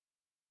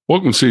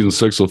Welcome to Season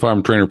 6 of the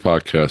Firearm Trainer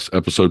Podcast,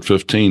 Episode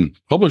 15,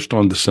 published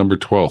on December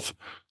 12th,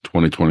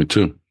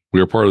 2022. We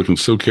are part of the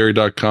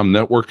ConcealCarry.com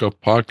network of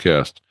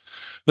podcasts.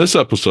 This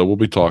episode, we'll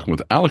be talking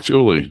with Alex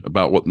Uli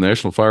about what the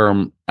National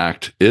Firearm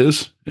Act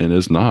is and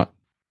is not.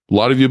 A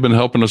lot of you have been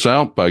helping us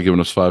out by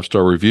giving us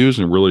 5-star reviews,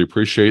 and really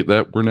appreciate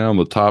that. We're now in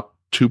the top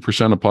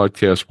 2% of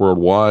podcasts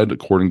worldwide,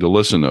 according to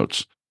Listen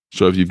Notes.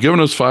 So if you've given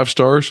us 5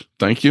 stars,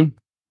 thank you.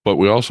 But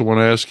we also want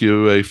to ask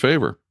you a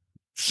favor.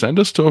 Send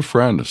us to a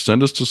friend.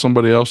 Send us to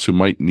somebody else who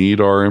might need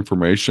our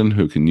information,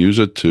 who can use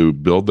it to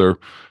build their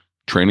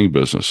training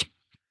business.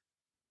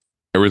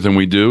 Everything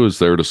we do is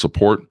there to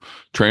support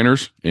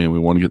trainers, and we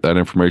want to get that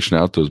information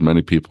out to as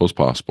many people as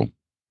possible.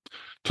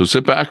 So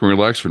sit back and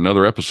relax for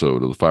another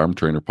episode of the Firearm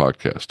Trainer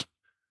Podcast.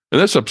 In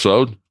this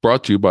episode,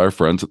 brought to you by our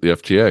friends at the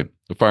FTA,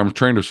 the Firearm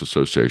Trainers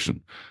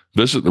Association.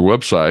 Visit their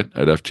website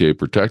at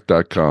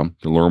ftaprotect.com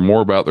to learn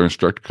more about their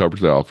instructor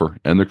coverage they offer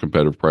and their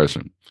competitive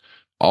pricing.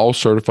 All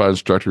certified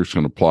instructors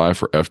can apply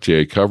for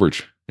FTA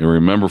coverage. And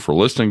remember, for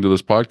listening to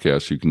this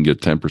podcast, you can get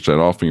 10%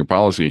 off in your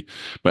policy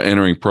by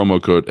entering promo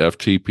code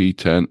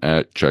FTP10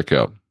 at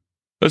checkout.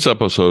 This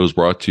episode is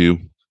brought to you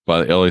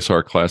by the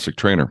LSR Classic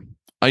Trainer.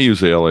 I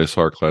use the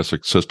LSR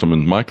Classic system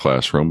in my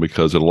classroom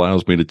because it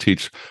allows me to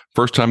teach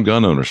first-time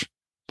gun owners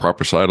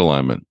proper sight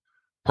alignment,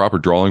 proper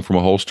drawing from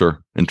a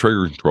holster, and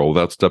trigger control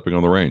without stepping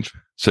on the range,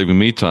 saving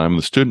me time and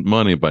the student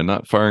money by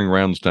not firing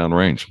rounds down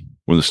range.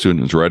 When the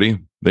student is ready,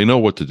 they know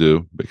what to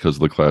do because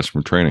of the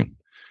classroom training.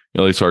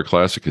 LSR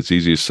Classic is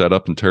easy to set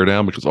up and tear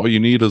down because all you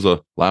need is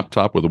a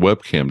laptop with a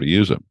webcam to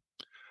use it.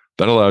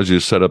 That allows you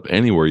to set up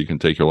anywhere you can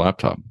take your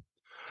laptop.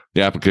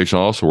 The application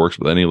also works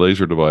with any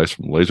laser device,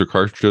 from laser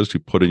cartridges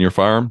you put in your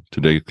firearm to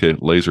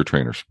dedicated laser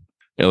trainers.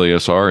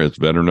 LSR is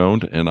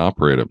veteran-owned and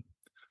operated.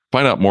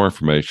 Find out more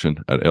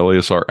information at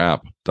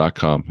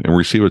lasrapp.com and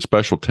receive a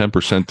special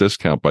 10%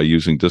 discount by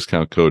using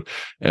discount code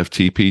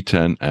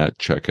FTP10 at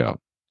checkout.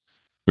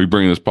 We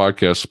bring this podcast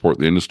to support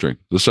the industry,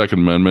 the Second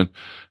Amendment,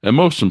 and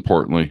most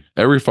importantly,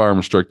 every firearm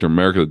instructor in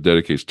America that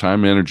dedicates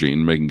time and energy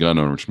in making gun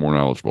owners more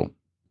knowledgeable.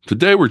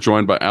 Today, we're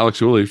joined by Alex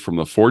Uli from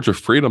the Forge of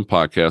Freedom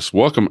podcast.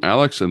 Welcome,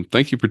 Alex, and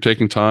thank you for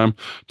taking time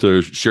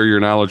to share your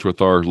knowledge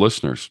with our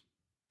listeners.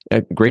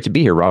 Great to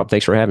be here, Rob.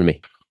 Thanks for having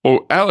me.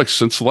 Well, Alex,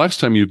 since the last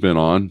time you've been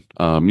on,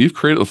 you've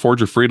created the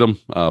Forge of Freedom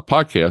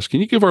podcast. Can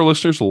you give our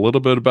listeners a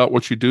little bit about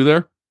what you do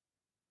there?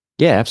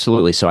 Yeah,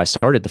 absolutely. So I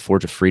started the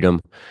Forge of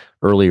Freedom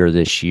earlier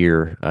this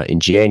year in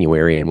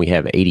January, and we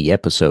have 80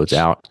 episodes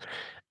out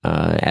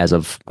as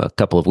of a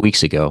couple of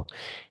weeks ago.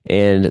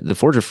 And the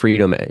Forge of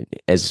Freedom,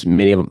 as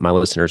many of my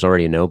listeners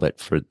already know, but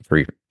for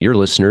your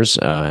listeners,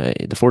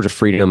 the Forge of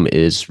Freedom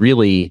is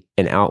really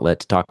an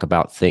outlet to talk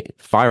about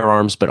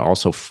firearms, but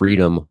also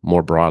freedom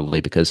more broadly,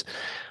 because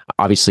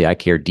obviously I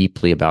care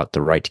deeply about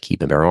the right to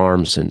keep and bear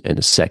arms and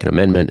the Second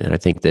Amendment. And I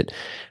think that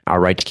our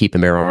right to keep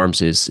and bear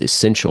arms is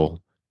essential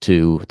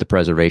to the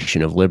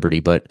preservation of liberty,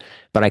 but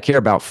I care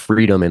about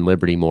freedom and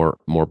liberty more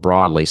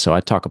broadly. So I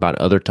talk about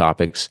other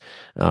topics.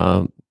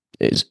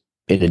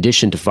 In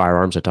addition to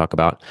firearms, I talk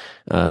about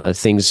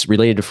things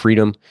related to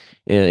freedom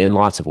in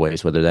lots of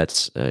ways, whether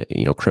that's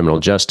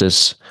criminal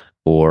justice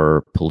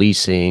or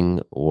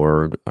policing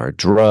or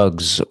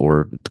drugs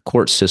or the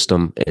court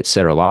system, et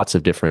cetera. Lots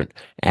of different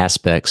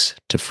aspects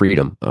to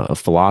freedom,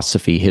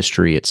 philosophy,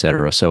 history, et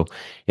cetera. So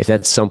if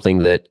that's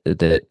something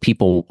that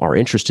people are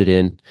interested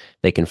in,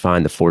 they can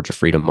find the Forge of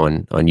Freedom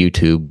on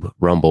YouTube,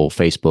 Rumble,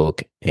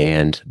 Facebook,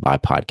 and by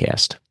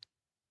podcast.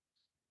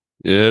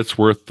 It's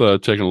worth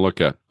taking a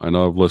look at. I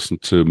know I've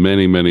listened to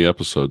many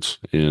episodes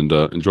and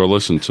enjoy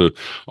listening to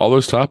all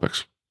those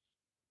topics.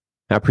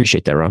 I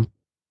appreciate that, Rob.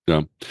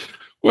 Yeah.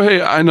 Well,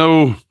 hey, I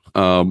know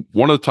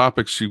one of the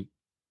topics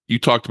you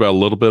talked about a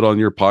little bit on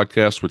your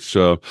podcast, which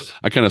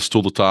I kind of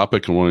stole the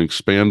topic and want to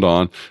expand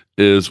on,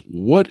 is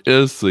what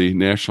is the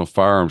National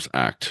Firearms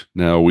Act?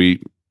 Now,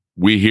 we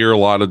hear a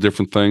lot of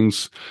different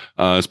things,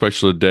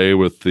 especially today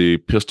with the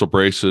pistol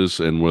braces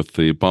and with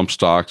the bump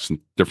stocks and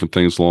different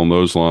things along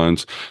those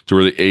lines, to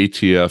where the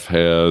ATF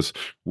has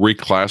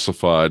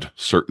reclassified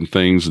certain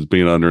things as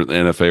being under the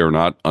NFA or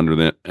not under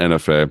the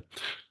NFA.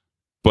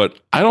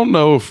 But I don't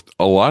know if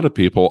a lot of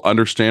people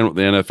understand what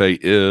the NFA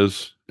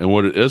is and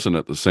what it isn't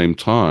at the same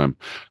time.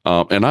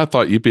 And I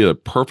thought you'd be a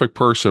perfect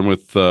person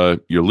with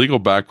your legal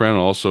background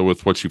and also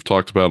with what you've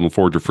talked about in the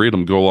Forge of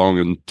Freedom, go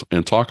along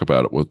and talk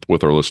about it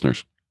with our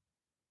listeners.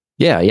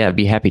 Yeah, I'd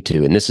be happy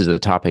to. And this is a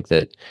topic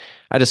that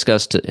I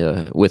discussed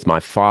with my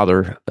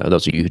father.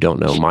 Those of you who don't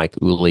know, Mike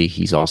Uli,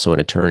 he's also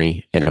an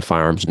attorney and a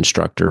firearms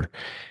instructor.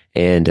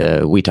 And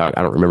we talked,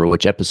 I don't remember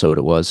which episode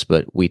it was,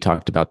 but we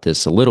talked about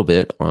this a little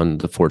bit on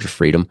the Forge of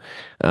Freedom.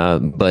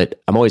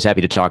 But I'm always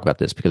happy to talk about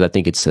this because I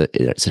think it's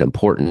an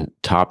important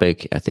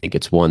topic. I think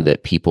it's one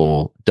that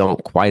people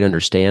don't quite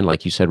understand,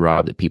 like you said,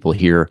 Rob, that people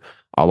hear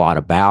a lot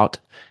about,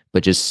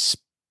 but just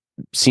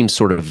seems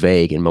sort of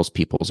vague in most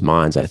people's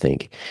minds, I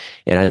think.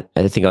 And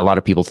I think a lot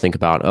of people think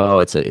about,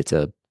 it's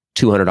a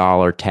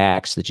 $200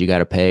 tax that you got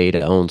to pay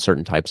to own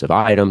certain types of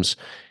items,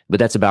 but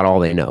that's about all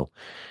they know.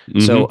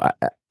 Mm-hmm. So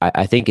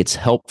I think it's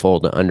helpful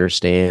to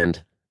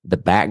understand the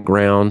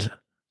background,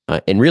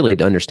 and really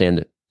to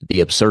understand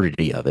the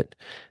absurdity of it.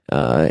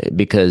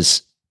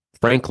 Because,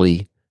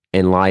 frankly,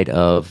 in light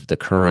of the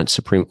current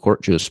Supreme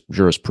Court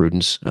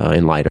jurisprudence,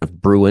 in light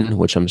of Bruin,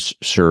 which I'm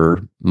sure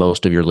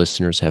most of your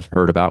listeners have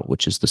heard about,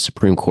 which is the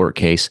Supreme Court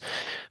case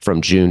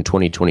from June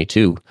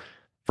 2022,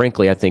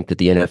 frankly, I think that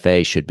the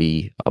NFA should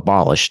be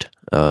abolished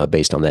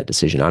based on that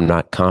decision. I'm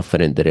not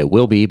confident that it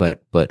will be,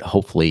 but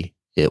hopefully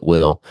it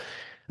will.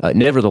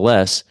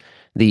 Nevertheless,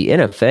 the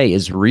NFA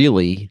is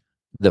really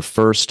the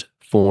first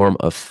form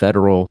of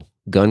federal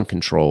gun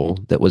control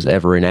that was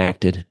ever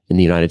enacted in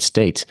the United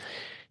States.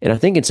 And I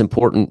think it's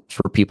important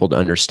for people to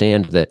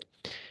understand that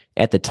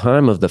at the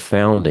time of the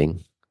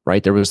founding,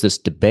 right, there was this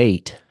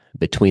debate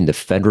between the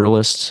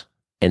Federalists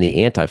and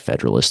the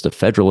Anti-Federalists. The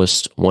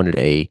Federalists wanted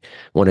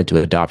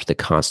to adopt the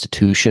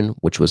Constitution,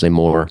 which was a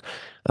more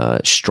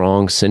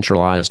strong,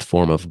 centralized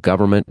form of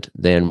government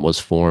than was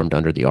formed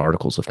under the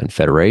Articles of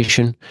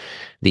Confederation.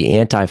 The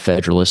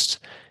Anti-Federalists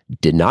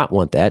did not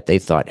want that. They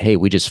thought, hey,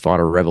 we just fought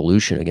a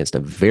revolution against a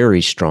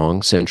very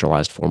strong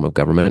centralized form of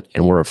government,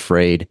 and we're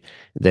afraid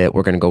that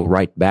we're going to go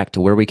right back to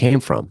where we came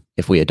from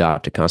if we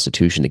adopt a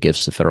constitution that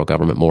gives the federal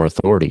government more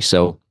authority.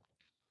 So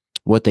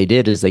what they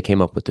did is they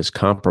came up with this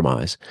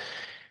compromise,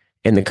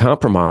 and the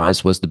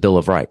compromise was the Bill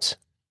of Rights.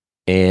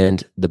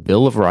 And the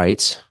Bill of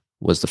Rights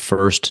was the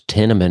first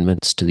 10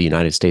 amendments to the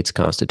United States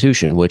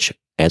Constitution, which,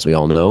 as we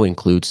all know,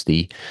 includes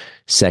the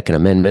Second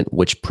Amendment,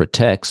 which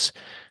protects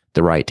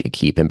the right to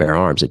keep and bear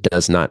arms. It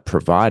does not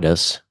provide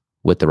us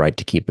with the right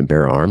to keep and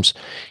bear arms.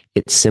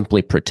 It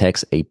simply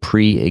protects a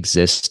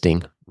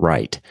pre-existing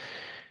right.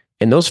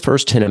 And those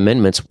first 10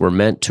 amendments were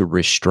meant to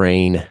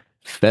restrain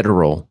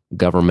federal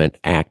government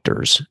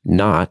actors,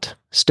 not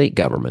state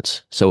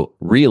governments. So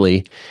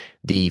really,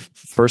 the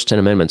first 10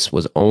 amendments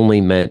was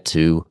only meant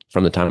to,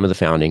 from the time of the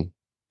founding,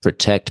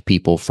 protect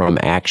people from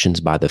actions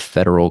by the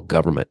federal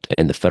government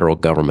and the federal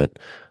government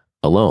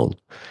alone.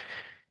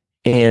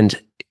 And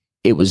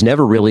it was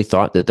never really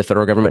thought that the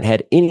federal government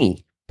had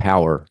any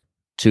power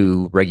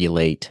to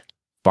regulate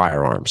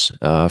firearms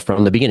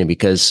from the beginning,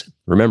 because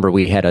remember,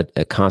 we had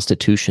a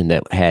constitution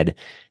that had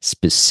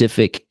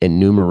specific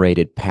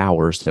enumerated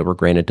powers that were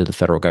granted to the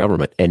federal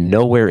government, and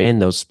nowhere in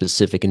those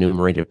specific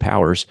enumerated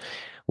powers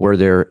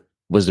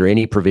was there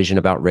any provision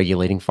about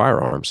regulating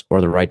firearms or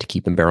the right to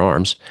keep and bear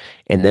arms.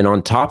 And then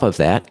on top of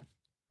that,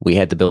 we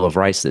had the Bill of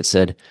Rights that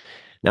said,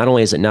 not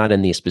only is it not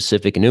in the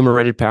specific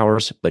enumerated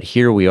powers, but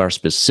here we are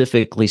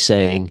specifically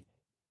saying,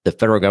 the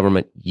federal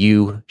government,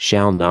 you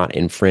shall not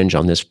infringe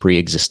on this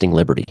pre-existing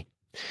liberty.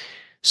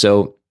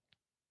 So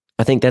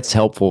I think that's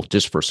helpful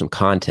just for some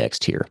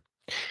context here.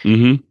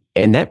 Mm-hmm.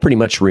 And that pretty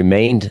much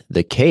remained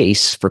the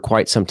case for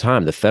quite some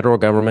time. The federal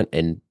government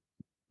and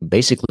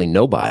basically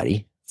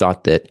nobody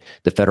thought that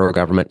the federal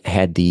government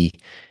had the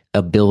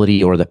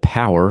ability or the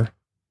power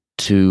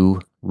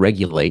to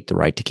regulate the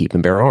right to keep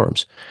and bear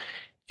arms.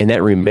 And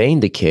that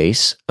remained the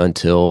case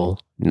until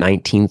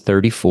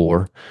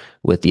 1934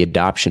 with the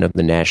adoption of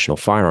the National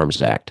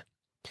Firearms Act.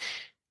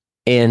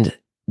 And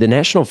the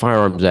National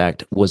Firearms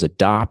Act was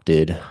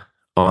adopted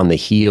on the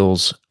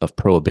heels of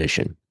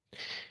Prohibition.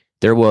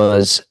 There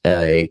was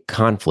a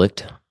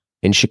conflict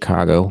in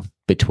Chicago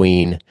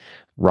between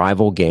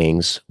rival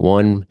gangs,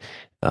 one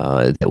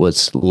that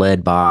was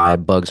led by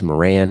Bugs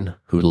Moran,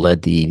 who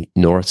led the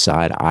North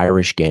Side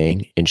Irish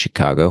gang in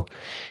Chicago,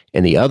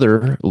 and the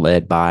other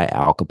led by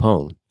Al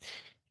Capone.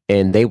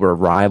 And they were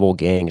rival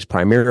gangs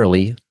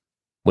primarily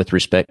with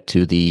respect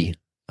to the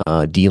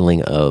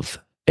dealing of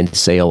and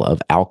sale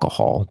of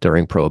alcohol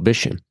during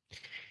Prohibition.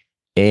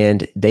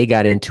 And they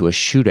got into a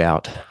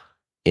shootout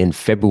in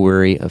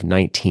February of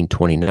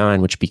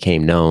 1929, which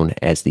became known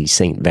as the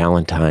St.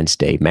 Valentine's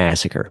Day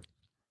Massacre.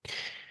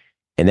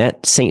 And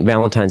that St.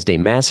 Valentine's Day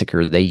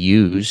Massacre, they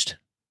used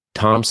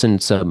Thompson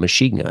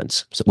submachine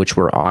guns, which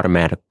were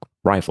automatic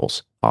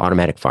rifles,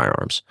 automatic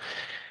firearms,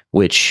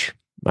 which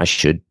I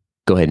should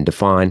go ahead and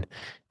define,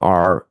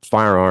 are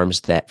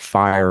firearms that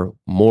fire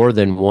more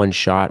than one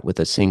shot with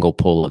a single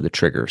pull of the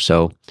trigger.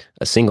 So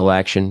a single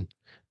action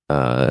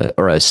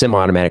or a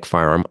semi-automatic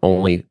firearm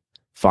only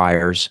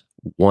fires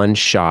one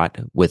shot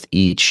with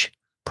each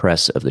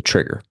press of the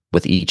trigger,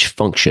 with each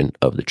function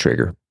of the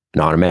trigger.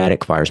 An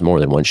automatic fires more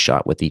than one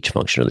shot with each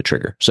function of the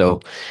trigger. So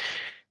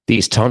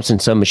these Thompson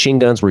submachine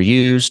guns were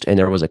used, and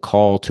there was a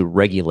call to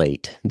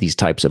regulate these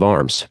types of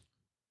arms.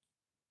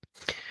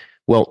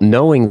 Well,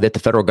 knowing that the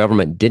federal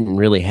government didn't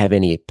really have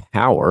any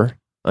power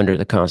under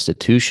the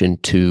Constitution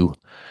to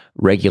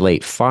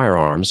regulate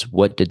firearms,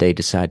 what did they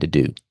decide to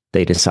do?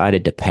 They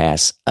decided to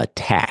pass a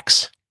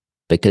tax,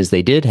 because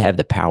they did have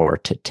the power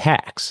to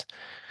tax.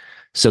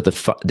 So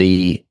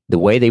the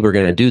way they were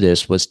going to do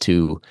this was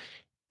to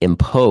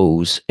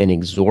impose an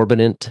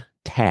exorbitant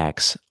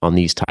tax on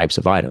these types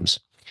of items.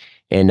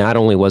 And not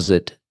only was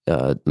it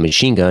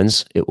machine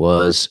guns, it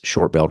was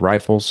short-barreled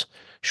rifles,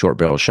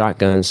 short-barreled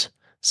shotguns,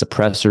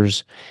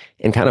 suppressors,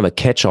 and kind of a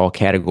catch-all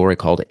category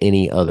called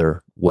any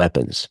other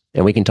weapons.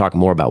 And we can talk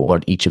more about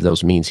what each of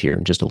those means here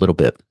in just a little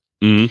bit.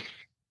 Mm-hmm.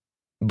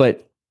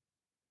 But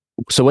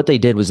So what they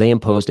did was they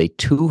imposed a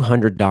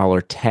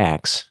 $200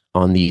 tax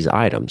on these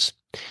items.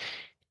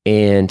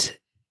 And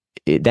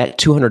that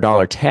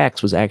 $200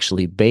 tax was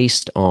actually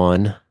based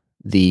on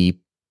the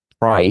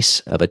price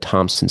of a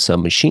Thompson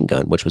submachine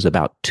gun, which was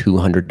about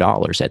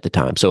 $200 at the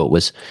time. So it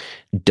was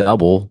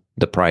double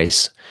the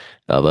price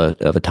of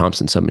a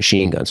Thompson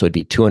submachine gun. So it'd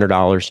be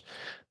 $200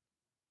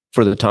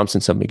 for the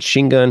Thompson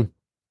submachine gun,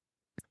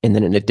 and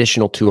then an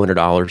additional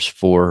 $200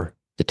 for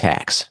the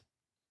tax.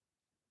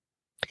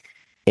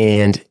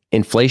 And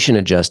inflation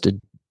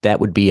adjusted, that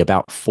would be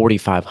about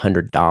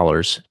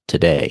 $4,500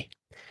 today.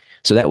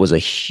 So that was a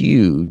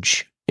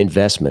huge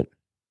investment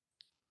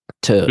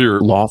to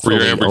lawfully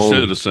for your average own.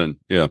 citizen.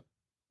 Yeah.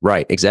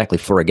 Right, exactly.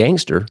 For a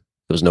gangster,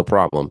 it was no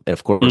problem. And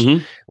of course,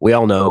 we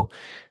all know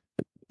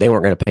they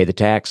weren't going to pay the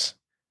tax,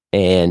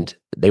 and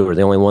they were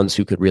the only ones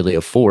who could really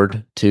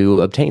afford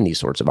to obtain these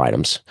sorts of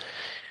items.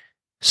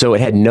 So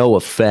it had no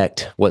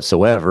effect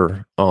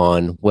whatsoever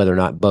on whether or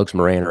not Bugs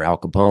Moran or Al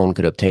Capone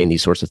could obtain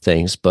these sorts of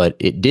things, but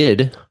it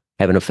did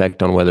have an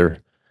effect on whether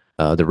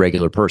the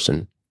regular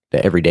person,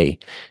 the everyday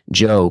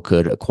Joe,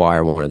 could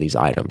acquire one of these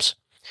items.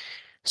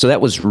 So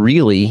that was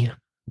really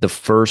the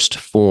first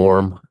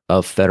form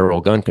of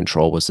federal gun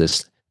control, was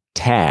this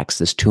tax,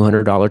 this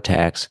 $200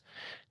 tax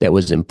that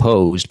was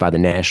imposed by the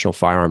National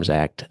Firearms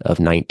Act of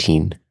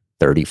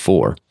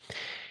 1934.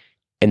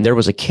 And there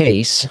was a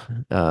case,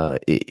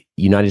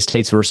 United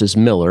States versus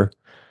Miller,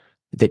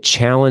 that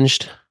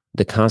challenged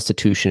the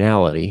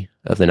constitutionality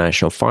of the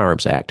National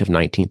Firearms Act of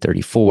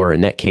 1934.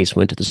 And that case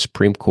went to the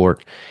Supreme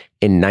Court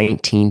in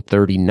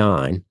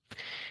 1939.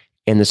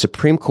 And the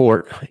Supreme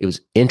Court, it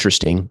was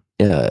interesting,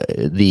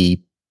 the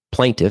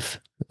plaintiff,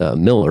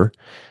 Miller,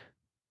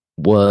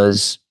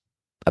 was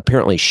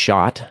apparently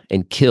shot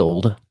and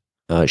killed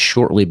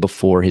shortly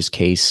before his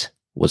case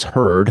was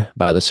heard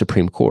by the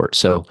Supreme Court.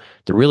 So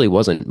there really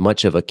wasn't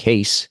much of a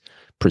case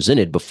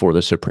presented before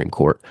the Supreme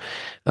Court.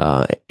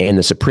 And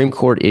the Supreme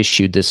Court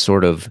issued this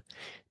sort of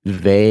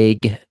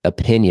vague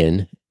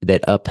opinion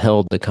that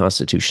upheld the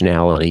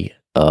constitutionality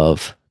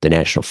of the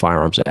National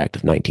Firearms Act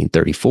of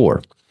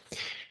 1934.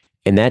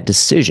 And that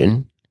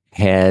decision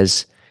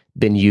has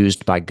been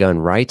used by gun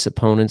rights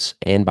opponents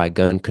and by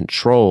gun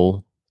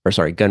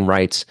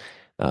rights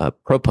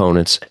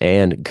proponents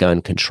and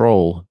gun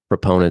control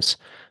proponents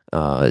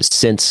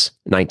since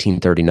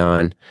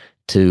 1939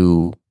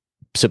 to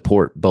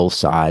support both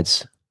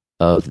sides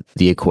of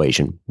the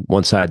equation.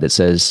 One side that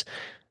says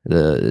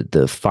the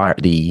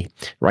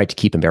right to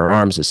keep and bear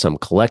arms is some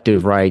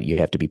collective right. You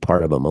have to be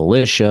part of a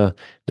militia.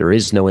 There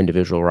is no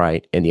individual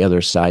right. And the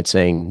other side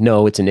saying,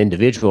 no, it's an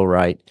individual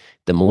right.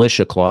 The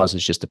militia clause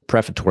is just a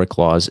prefatory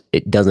clause.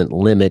 It doesn't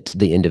limit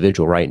the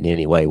individual right in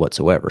any way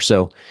whatsoever.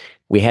 So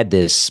we had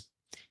this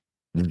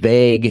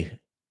vague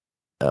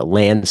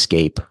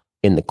landscape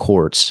in the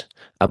courts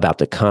about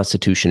the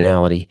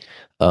constitutionality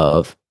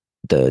of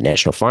the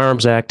National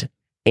Firearms Act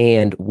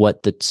and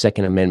what the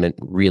Second Amendment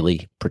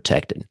really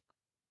protected.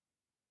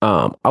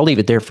 I'll leave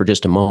it there for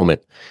just a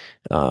moment.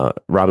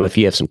 Rob, if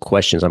you have some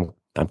questions, I'm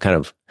kind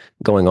of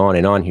going on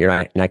and on here,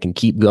 and I can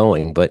keep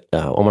going, but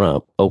I'm going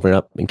to open it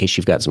up in case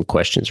you've got some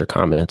questions or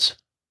comments.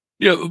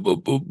 Yeah,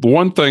 the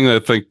one thing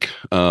that I think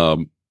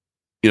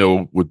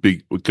would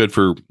be good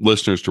for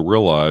listeners to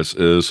realize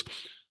is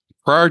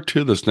prior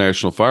to this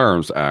National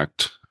Firearms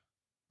Act,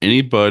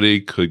 anybody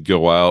could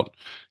go out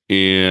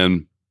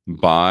and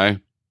buy,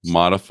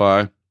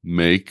 modify,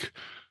 make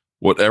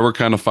whatever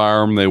kind of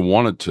firearm they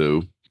wanted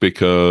to,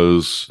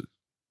 because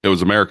it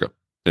was America,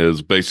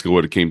 is basically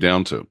what it came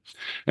down to.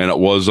 And it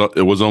was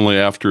only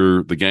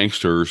after the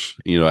gangsters,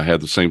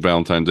 had the St.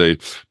 Valentine's Day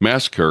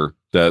massacre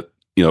that,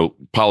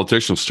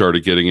 politicians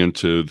started getting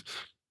into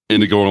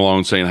going along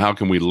and saying, how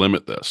can we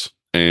limit this?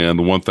 And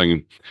the one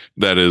thing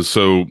that is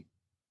so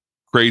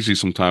crazy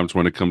sometimes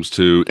when it comes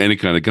to any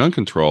kind of gun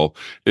control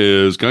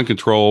is gun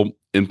control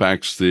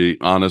impacts the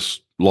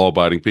honest,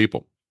 law-abiding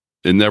people.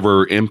 It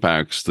never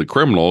impacts the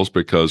criminals,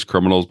 because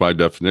criminals by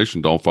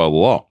definition don't follow the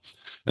law.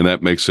 And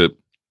that makes it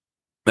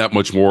that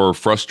much more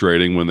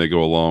frustrating when they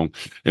go along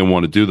and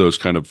want to do those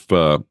kind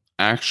of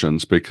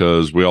actions,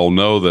 because we all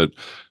know that,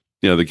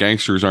 the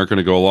gangsters aren't going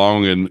to go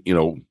along and,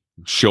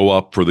 show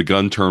up for the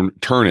gun turn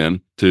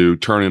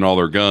in all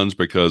their guns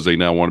because they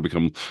now want to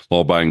become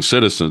law-abiding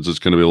citizens. It's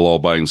going to be the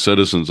law-abiding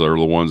citizens that are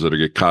the ones that are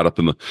get caught up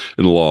in the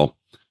law.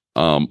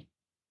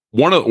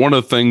 One of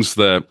the things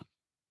that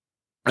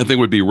I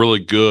think would be really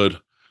good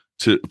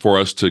for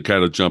us to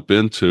kind of jump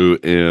into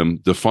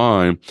and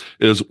define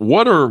is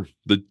what are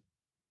the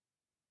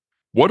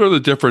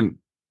different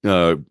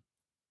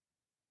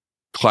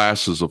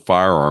classes of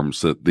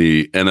firearms that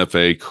the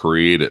NFA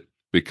created?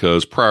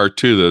 Because prior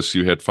to this,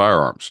 you had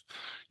firearms.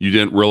 You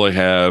didn't really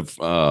have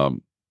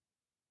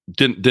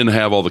didn't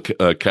have all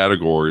the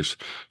categories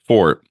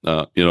for it.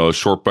 A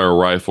short barrel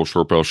rifle,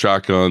 short barrel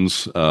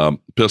shotguns,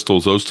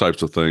 pistols, those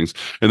types of things.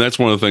 And that's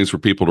one of the things for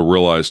people to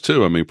realize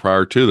too. I mean,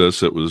 prior to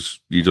this, it was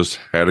you just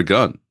had a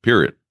gun.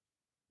 Period.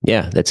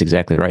 Yeah, that's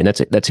exactly right. And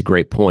that's a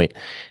great point.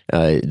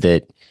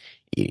 That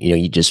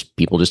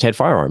people just had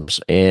firearms,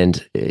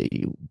 and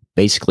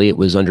basically, it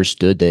was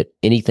understood that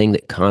anything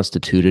that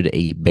constituted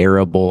a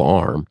bearable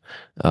arm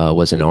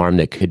was an arm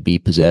that could be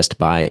possessed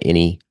by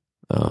any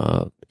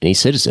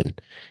citizen,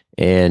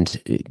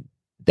 and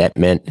that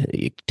meant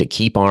to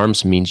keep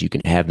arms means you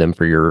can have them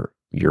for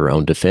your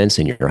own defense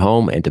in your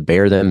home, and to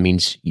bear them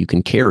means you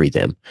can carry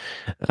them.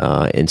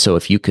 And so,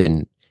 if you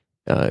can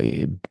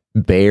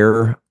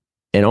bear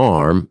an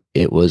arm,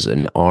 it was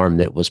an arm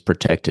that was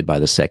protected by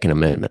the Second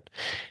Amendment.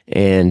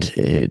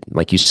 And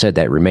like you said,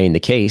 that remained the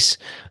case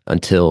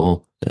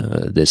until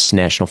this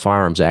National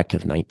Firearms Act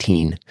of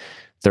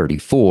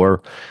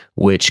 1934,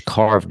 which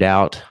carved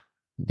out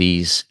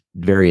these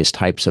various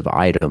types of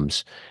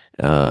items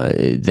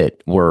that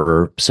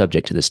were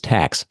subject to this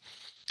tax.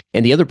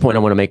 And the other point I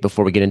want to make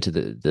before we get into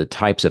the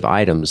types of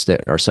items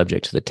that are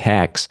subject to the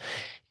tax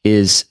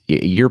is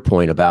your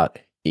point about,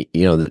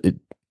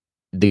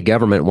 the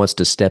government wants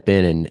to step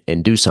in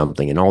and do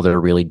something, and all they're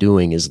really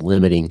doing is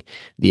limiting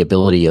the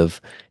ability of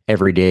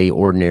everyday,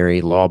 ordinary,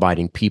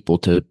 law-abiding people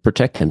to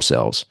protect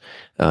themselves.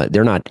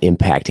 They're not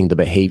impacting the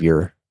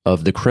behavior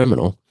of the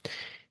criminal.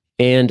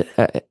 And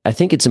I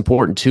think it's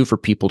important, too, for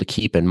people to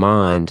keep in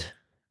mind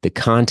the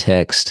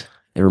context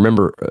and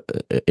remember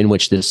in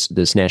which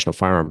this National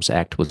Firearms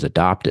Act was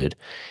adopted.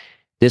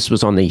 This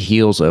was on the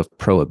heels of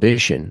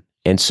Prohibition.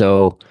 And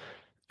so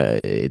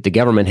the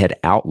government had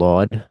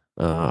outlawed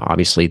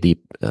obviously the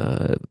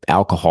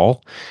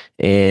alcohol,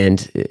 and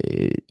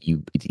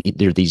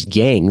there are these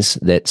gangs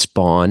that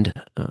spawned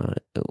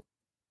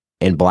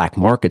and black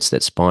markets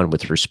that spawned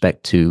with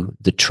respect to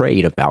the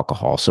trade of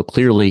alcohol. So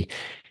clearly,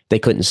 they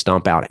couldn't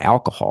stomp out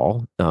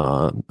alcohol.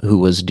 Who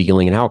was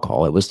dealing in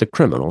alcohol? It was the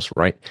criminals,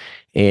 right?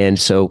 And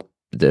so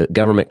the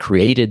government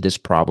created this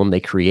problem.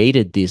 They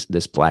created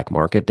this black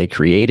market. They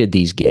created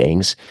these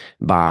gangs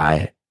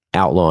by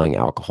outlawing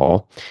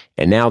alcohol.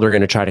 And now they're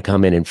going to try to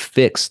come in and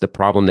fix the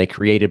problem they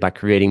created by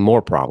creating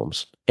more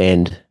problems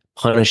and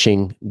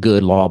punishing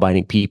good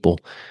law-abiding people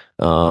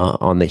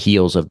on the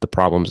heels of the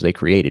problems they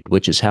created,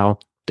 which is how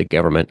the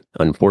government,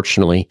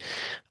 unfortunately,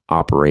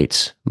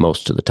 operates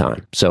most of the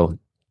time. So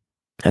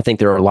I think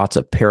there are lots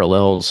of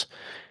parallels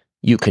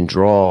you can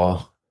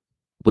draw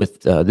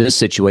with this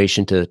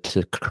situation to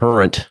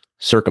current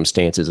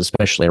circumstances,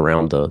 especially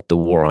around the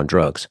war on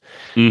drugs.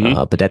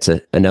 Mm-hmm. But that's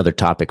another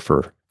topic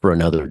for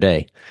another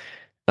day.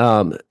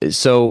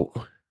 So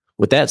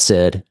with that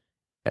said,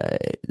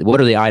 what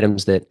are the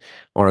items that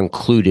are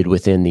included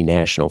within the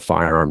National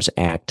Firearms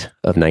Act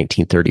of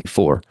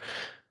 1934?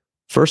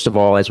 First of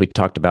all, as we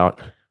talked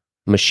about,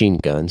 machine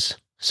guns.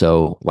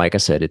 So like I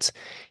said, it's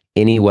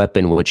any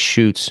weapon which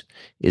shoots,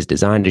 is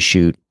designed to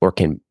shoot, or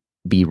can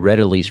be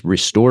readily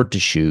restored to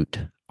shoot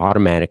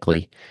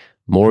automatically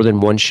more than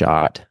one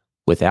shot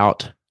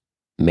without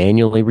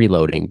manually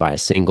reloading by a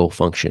single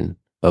function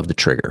of the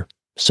trigger.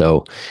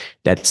 So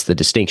that's the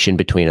distinction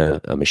between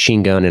a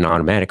machine gun and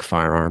automatic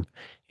firearm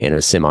and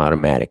a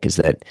semi-automatic, is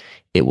that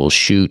it will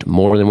shoot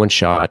more than one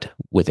shot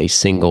with a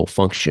single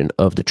function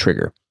of the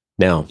trigger.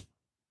 Now,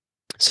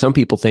 some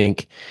people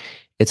think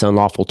it's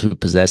unlawful to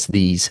possess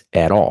these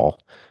at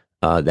all.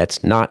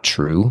 That's not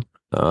true.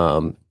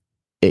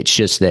 It's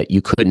just that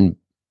you couldn't,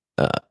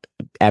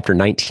 after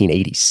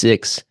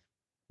 1986,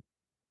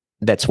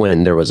 that's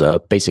when there was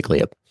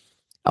basically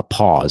a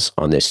pause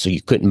on this. So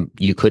you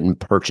couldn't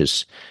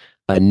purchase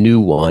a new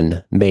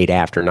one made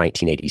after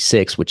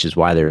 1986, which is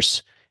why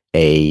there's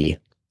a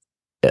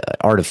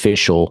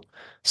artificial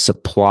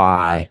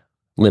supply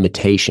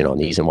limitation on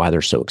these and why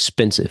they're so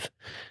expensive.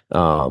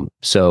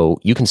 So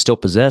you can still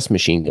possess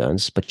machine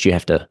guns, but you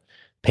have to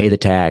pay the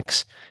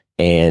tax,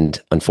 and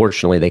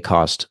unfortunately, they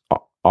cost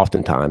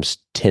oftentimes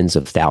tens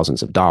of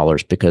thousands of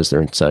dollars because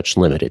they're in such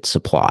limited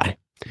supply.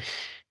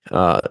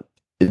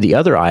 The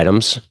other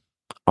items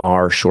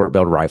are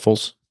short-barreled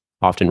rifles,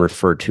 often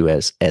referred to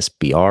as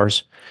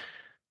SBRs,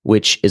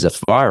 which is a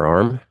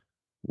firearm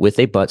with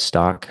a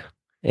buttstock.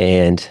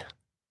 And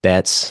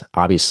that's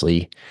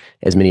obviously,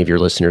 as many of your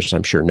listeners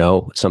I'm sure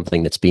know,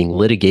 something that's being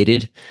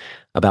litigated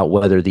about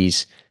whether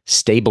these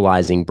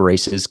stabilizing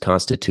braces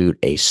constitute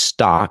a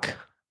stock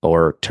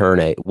or turn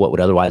what would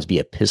otherwise be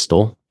a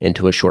pistol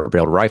into a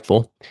short-barreled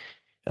rifle.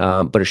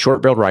 But a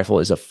short-barreled rifle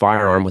is a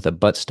firearm with a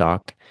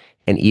buttstock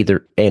and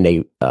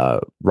a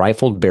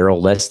rifled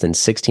barrel less than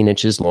 16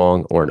 inches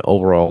long or an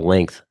overall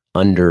length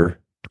under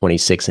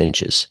 26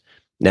 inches.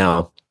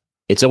 Now,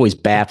 it's always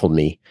baffled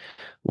me.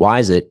 Why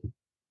is it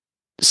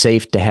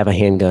safe to have a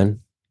handgun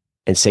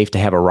and safe to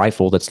have a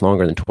rifle that's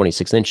longer than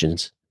 26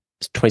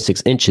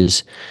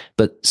 inches,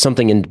 but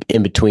something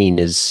in between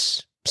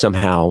is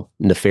somehow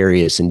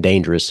nefarious and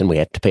dangerous, and we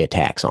have to pay a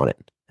tax on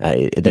it?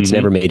 That's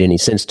never made any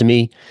sense to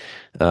me.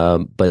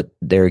 But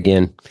there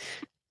again,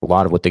 a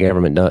lot of what the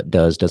government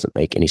does doesn't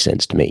make any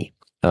sense to me.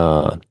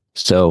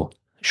 So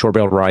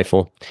short-barreled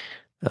rifle,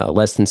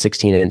 less than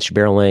 16-inch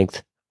barrel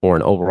length, or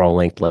an overall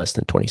length less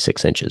than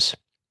 26 inches.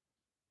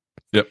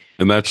 Yep.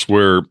 And that's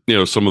where,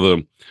 some of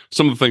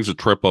the things that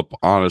trip up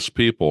honest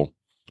people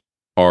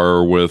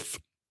are with,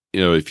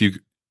 if you,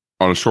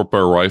 on a short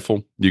barrel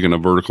rifle, you can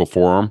have vertical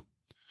foregrip.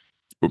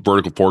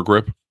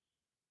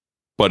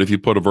 But if you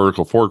put a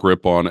vertical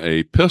foregrip on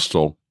a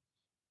pistol,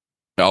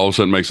 all of a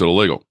sudden makes it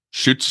illegal.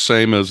 Shoots the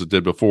same as it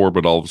did before,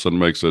 but all of a sudden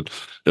makes it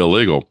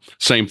illegal.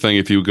 Same thing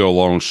if you go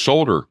long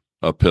shoulder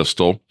a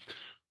pistol,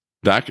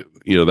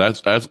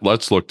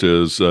 that's looked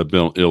as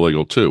been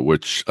illegal too.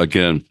 Which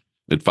again,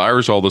 it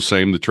fires all the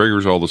same, the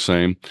trigger's all the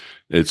same.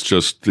 It's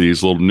just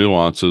these little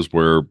nuances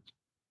where,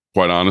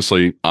 quite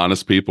honestly,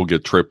 honest people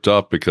get tripped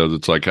up because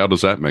it's like, how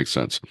does that make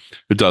sense?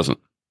 It doesn't.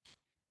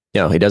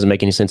 No, it doesn't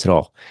make any sense at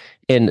all.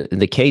 And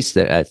the case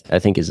that I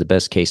think is the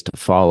best case to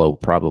follow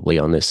probably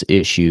on this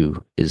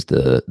issue is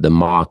the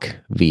Mock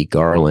v.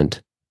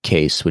 Garland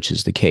case, which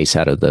is the case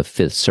out of the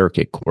Fifth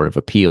Circuit Court of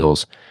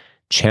Appeals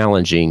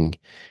challenging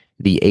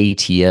the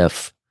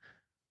ATF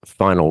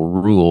final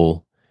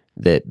rule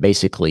that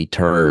basically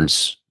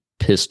turns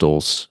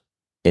pistols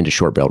into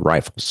short-barreled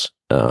rifles.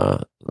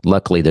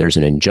 Luckily, there's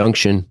an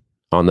injunction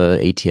on the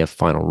ATF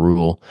final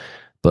rule,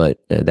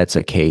 but that's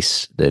a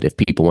case that if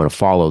people want to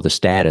follow the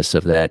status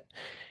of that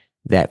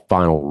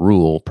final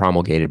rule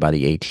promulgated by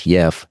the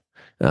ATF,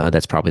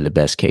 that's probably the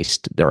best case.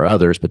 There are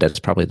others, but that's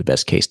probably the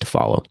best case to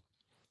follow.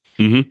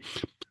 Mm-hmm.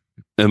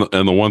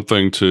 And the one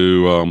thing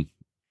to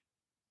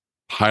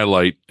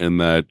highlight in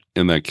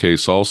that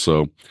case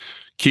also,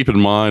 keep in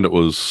mind it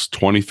was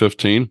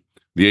 2015.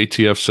 The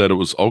ATF said it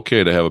was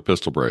okay to have a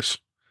pistol brace.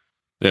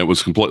 It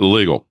was completely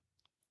legal.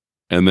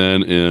 And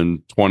then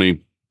in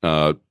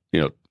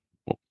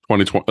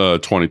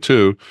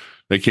 2022,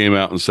 they came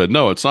out and said,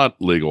 no, it's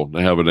not legal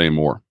to have it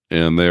anymore.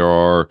 And there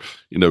are,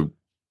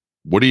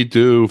 what do you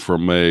do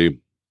from a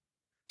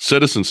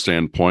citizen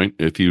standpoint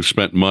if you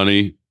spent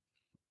money,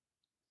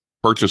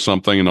 purchased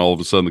something, and all of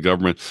a sudden the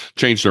government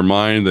changed their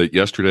mind that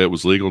yesterday it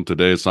was legal and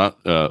today it's not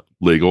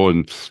legal,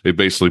 and they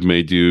basically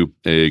made you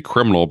a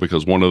criminal?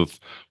 Because one of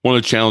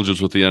the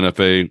challenges with the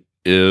NFA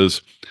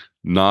is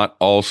not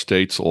all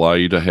states allow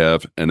you to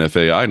have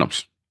NFA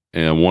items,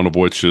 and one of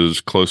which is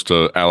close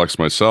to Alex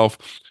myself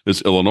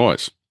is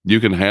Illinois.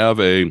 You can have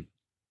a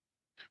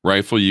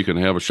rifle, you can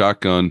have a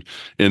shotgun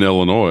in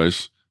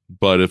Illinois,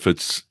 but if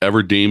it's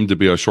ever deemed to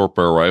be a short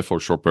barrel rifle or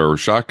short barrel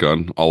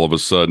shotgun, all of a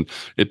sudden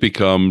it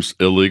becomes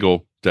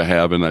illegal to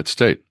have in that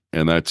state.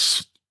 And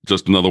that's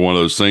just another one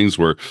of those things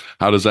where,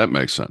 how does that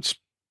make sense?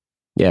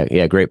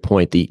 Yeah, great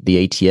point. The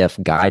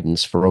ATF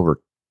guidance for over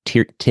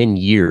 10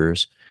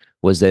 years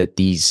was that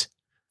these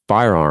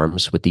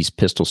firearms with these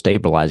pistol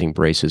stabilizing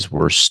braces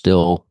were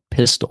still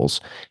pistols,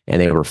 and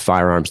they were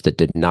firearms that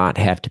did not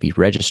have to be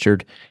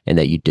registered and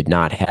that you did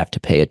not have to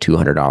pay a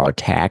 $200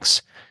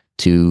 tax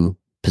to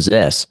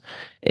possess.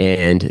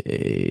 And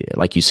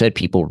like you said,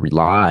 people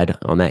relied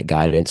on that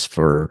guidance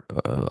for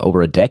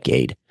over a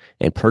decade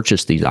and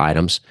purchased these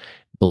items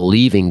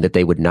believing that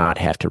they would not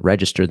have to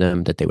register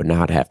them, that they would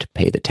not have to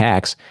pay the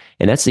tax.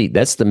 And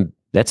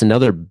that's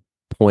another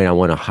point I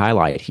want to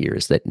highlight here,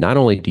 is that not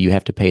only do you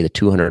have to pay the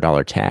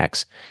 $200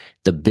 tax,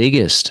 the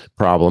biggest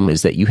problem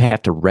is that you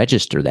have to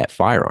register that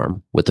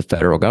firearm with the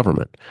federal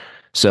government.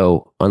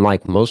 So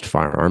unlike most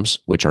firearms,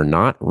 which are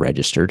not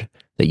registered,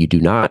 that you do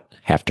not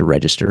have to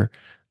register,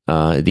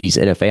 these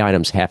NFA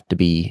items have to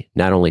be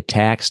not only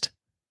taxed,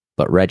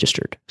 but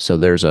registered. So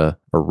there's a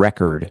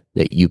record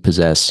that you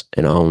possess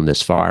and own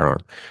this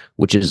firearm,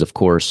 which is, of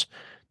course,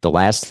 the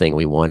last thing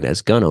we want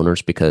as gun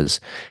owners, because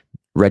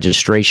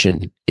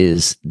registration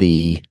is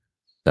the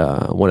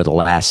one of the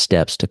last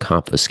steps to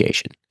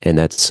confiscation, and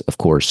that's, of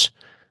course,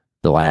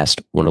 one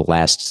of the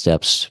last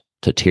steps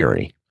to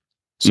tyranny.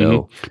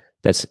 So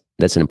that's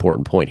an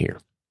important point here.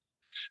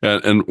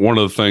 And one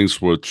of the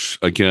things which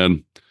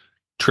again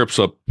trips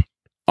up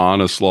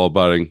honest,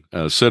 law-abiding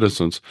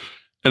citizens,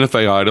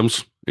 NFA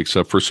items,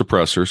 except for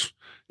suppressors,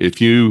 if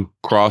you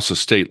cross a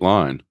state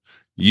line,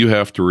 you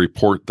have to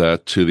report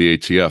that to the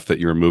ATF that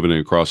you're moving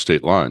across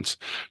state lines.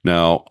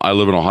 Now, I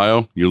live in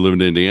Ohio, you live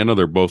in Indiana.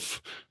 They're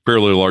both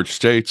fairly large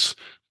states,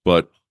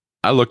 but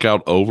I look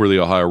out over the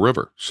Ohio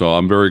River. So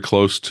I'm very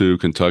close to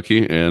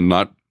Kentucky, and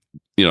not,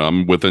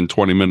 I'm within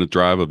 20-minute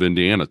drive of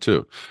Indiana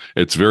too.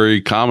 It's very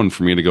common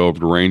for me to go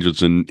over to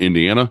ranges in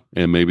Indiana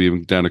and maybe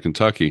even down to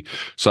Kentucky.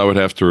 So I would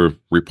have to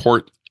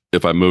report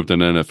if I moved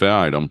an NFA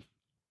item,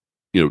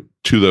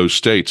 to those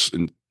states,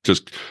 and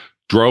just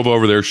drove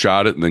over there,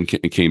 shot it, and then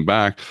came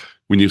back.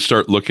 When you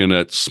start looking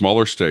at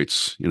smaller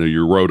states,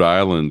 your Rhode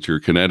Island, your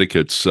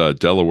Connecticut's,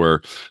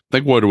 Delaware,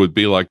 think what it would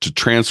be like to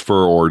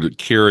transfer or to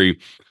carry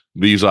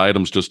these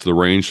items just to the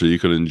range so you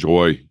could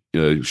enjoy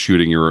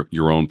shooting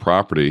your own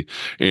property.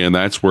 And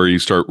that's where you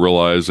start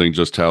realizing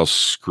just how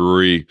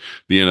screwy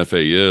the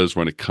NFA is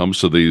when it comes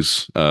to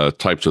these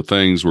types of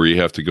things, where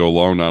you have to go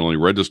along, not only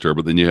register,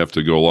 but then you have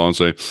to go along and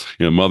say,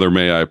 Mother,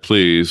 may I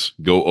please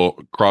go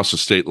across the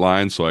state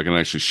line so I can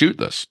actually shoot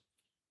this?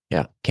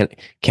 Yeah.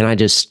 Can I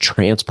just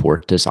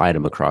transport this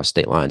item across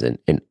state lines?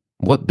 And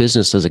what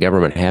business does the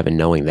government have in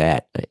knowing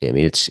that? I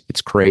mean, it's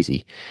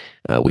crazy.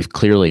 We've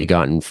clearly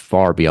gotten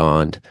far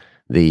beyond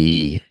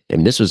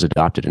this was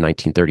adopted in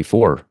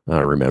 1934,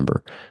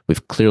 remember.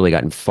 We've clearly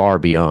gotten far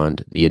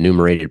beyond the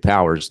enumerated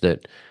powers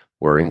that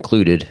were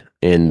included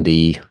in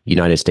the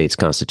United States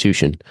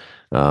Constitution.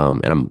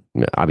 And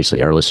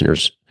obviously our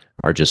listeners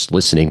are just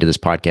listening to this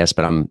podcast,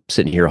 but I'm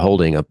sitting here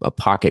holding a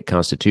pocket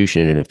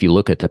constitution. And if you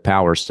look at the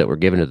powers that were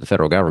given to the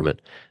federal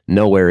government,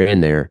 nowhere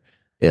in there,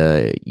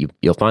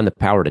 you'll find the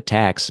power to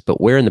tax.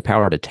 But where in the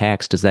power to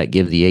tax does that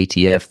give the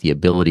ATF the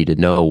ability to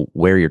know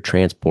where you're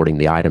transporting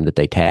the item that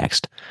they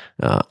taxed?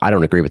 I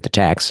don't agree with the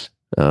tax,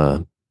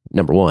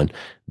 number one,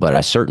 but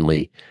I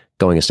certainly,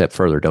 going a step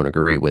further, don't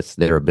agree with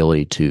their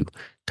ability to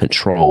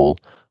control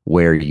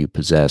where you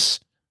possess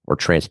or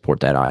transport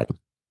that item.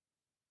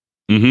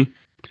 Mm-hmm.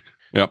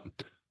 Yep.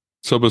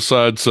 So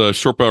besides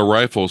short barrel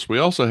rifles, we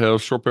also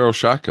have short barrel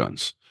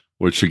shotguns,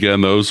 which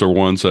again, those are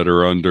ones that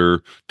are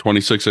under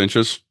 26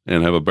 inches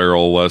and have a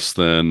barrel less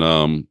than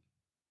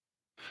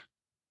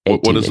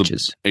 18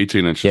 inches.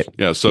 18 inches? Yep.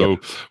 Yeah. So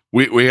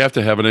we have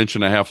to have an inch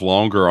and a half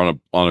longer on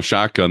a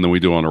shotgun than we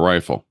do on a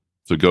rifle.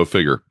 So go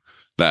figure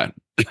that.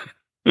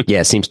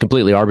 Yeah, it seems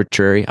completely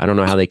arbitrary. I don't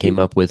know how they came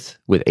up with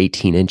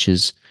 18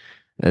 inches.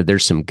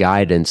 There's some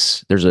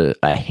guidance. There's a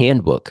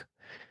handbook.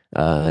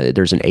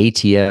 There's an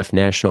ATF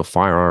National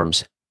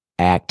Firearms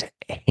Act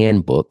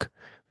handbook,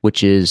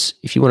 which is,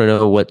 if you want to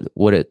know what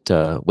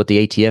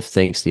the ATF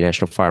thinks the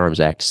National Firearms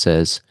Act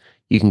says,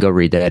 you can go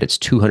read that. It's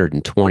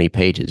 220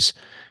 pages.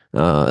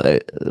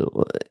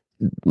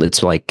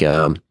 It's like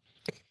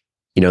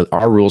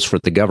our rules for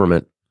the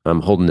government.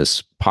 I'm holding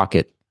this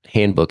pocket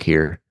handbook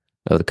here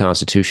of the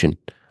Constitution.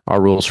 Our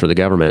rules for the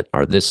government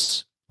are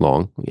this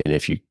long, and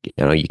if you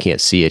can't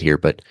see it here,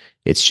 but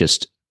it's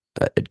just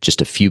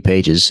a few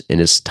pages in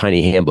this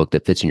tiny handbook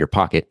that fits in your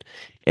pocket,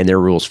 and their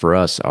rules for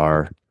us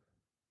are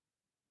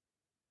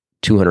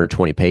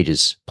 220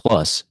 pages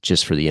plus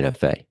just for the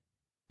NFA.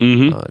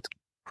 Mm-hmm. It's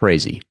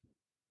crazy.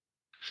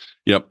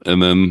 Yep,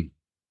 and then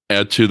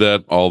add to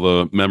that all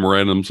the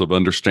memorandums of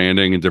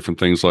understanding and different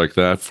things like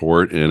that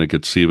for it, and it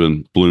gets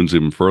balloons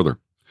even further.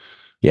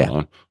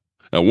 Yeah.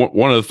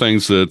 One of the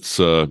things that's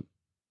a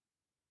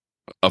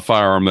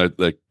firearm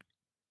that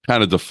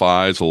kind of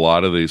defies a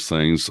lot of these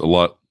things.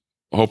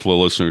 Hopefully,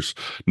 listeners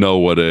know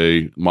what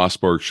a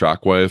Mossberg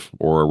Shockwave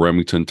or a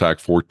Remington TAC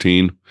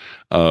 14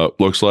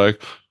 looks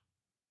like.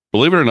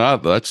 Believe it or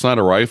not, that's not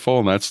a rifle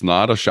and that's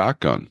not a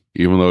shotgun.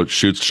 Even though it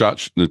shoots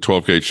the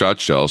 12 gauge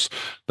shot shells,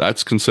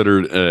 that's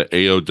considered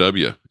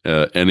AOW,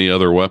 any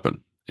other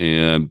weapon,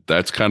 and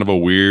that's kind of a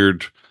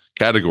weird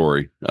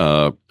category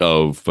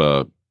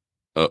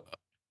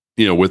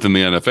within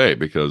the NFA,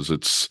 because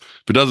if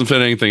it doesn't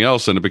fit anything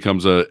else, then it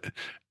becomes a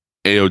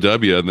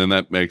AOW, and then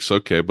that makes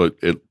okay, but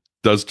it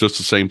does just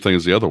the same thing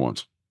as the other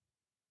ones.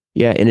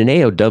 Yeah, in an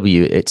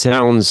AOW, it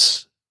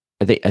sounds.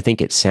 I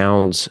think it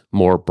sounds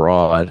more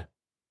broad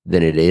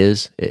than it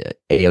is.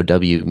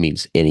 AOW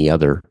means any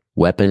other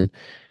weapon,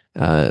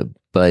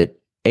 but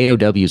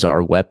AOWs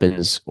are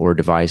weapons or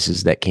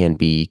devices that can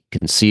be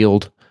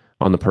concealed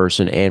on the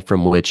person and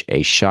from which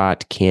a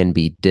shot can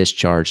be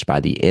discharged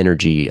by the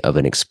energy of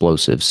an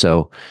explosive.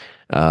 So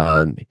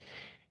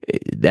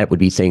that would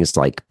be things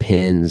like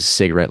pins,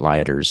 cigarette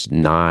lighters,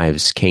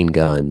 knives, cane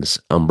guns,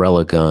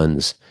 umbrella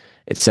guns,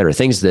 etc.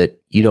 Things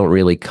that you don't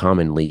really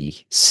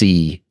commonly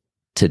see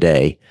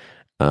today.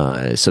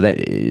 So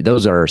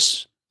those are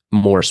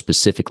more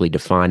specifically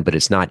defined, but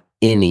it's not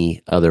any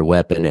other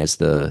weapon as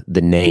the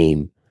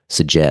name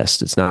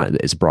suggests. It's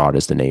not as broad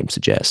as the name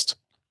suggests.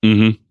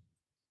 Mm-hmm.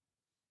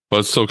 But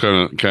it's still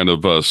kind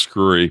of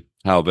screwy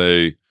how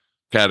they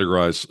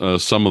categorize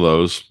some of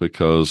those,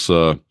 because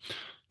not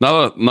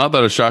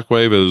that a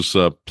shockwave is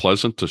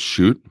pleasant to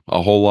shoot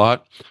a whole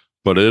lot,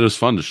 but it is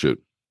fun to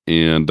shoot,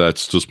 and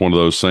that's just one of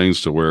those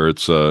things to where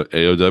it's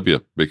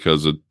AOW,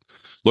 because it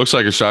looks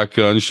like a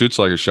shotgun, shoots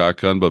like a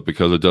shotgun, but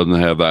because it doesn't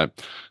have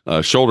that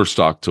shoulder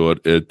stock to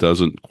it, it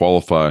doesn't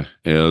qualify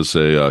as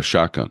a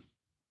shotgun.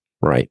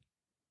 Right.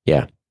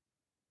 Yeah.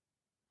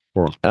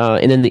 Cool.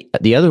 And then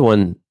the other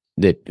one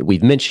that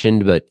we've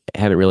mentioned but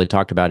haven't really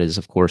talked about is,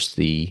 of course,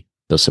 the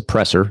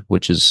suppressor,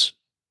 which is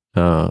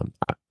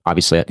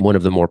obviously one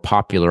of the more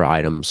popular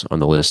items on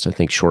the list. I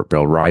think short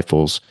barrel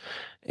rifles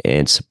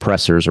and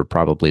suppressors are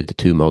probably the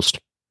two most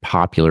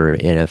popular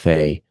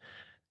NFA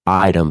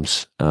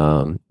items.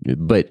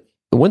 But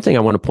one thing I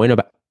want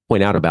to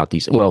point out about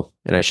these, well,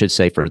 and I should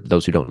say for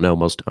those who don't know,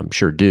 most I'm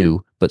sure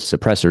do, but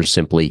suppressors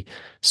simply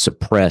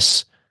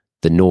suppress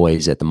the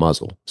noise at the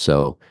muzzle.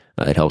 So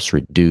it helps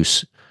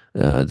reduce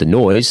the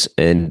noise.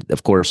 And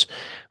of course,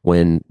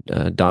 when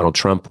Donald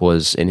Trump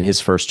was in his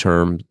first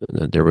term,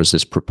 there was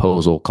this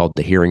proposal called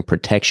the Hearing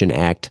Protection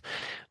Act,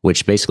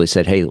 which basically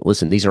said, hey,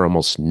 listen, these are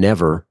almost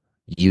never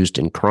used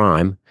in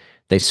crime.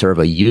 They serve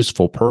a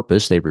useful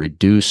purpose. They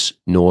reduce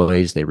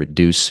noise. They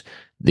reduce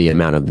the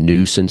amount of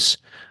nuisance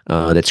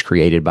that's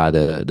created by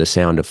the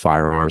sound of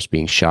firearms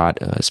being shot,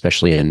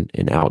 especially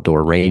in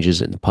outdoor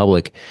ranges in the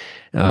public.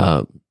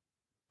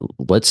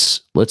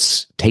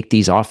 Let's take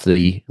these off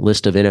the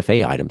list of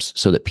NFA items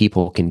so that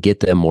people can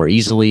get them more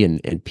easily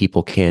and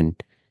people can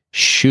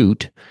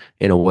shoot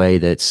in a way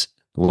that's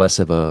less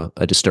of a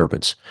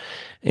disturbance,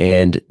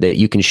 and that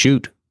you can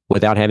shoot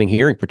without having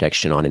hearing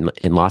protection on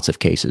in lots of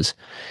cases.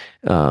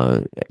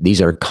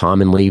 These are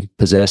commonly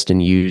possessed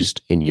and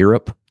used in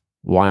Europe.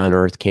 Why on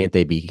earth can't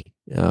they be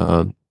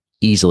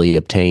easily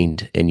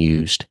obtained and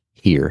used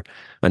here.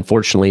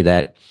 Unfortunately,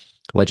 that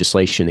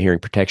legislation, the Hearing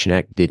Protection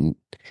Act, didn't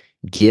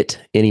get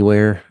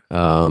anywhere.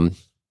 I'm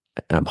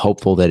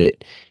hopeful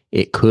that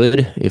it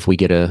could if we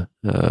get a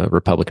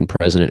Republican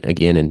president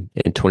again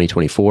in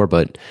 2024,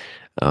 but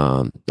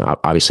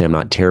obviously I'm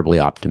not terribly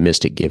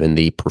optimistic given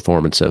the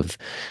performance of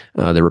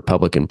the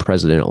Republican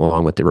president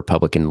along with the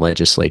Republican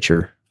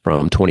legislature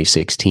from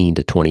 2016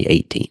 to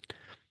 2018.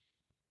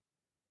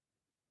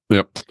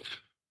 Yep,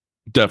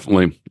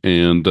 definitely.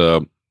 And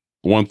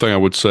one thing I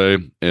would say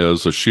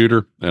as a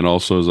shooter and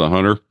also as a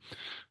hunter,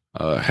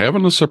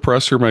 having a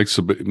suppressor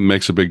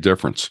makes a big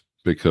difference,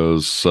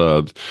 because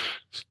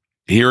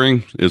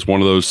hearing is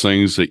one of those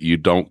things that you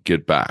don't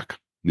get back.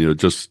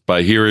 Just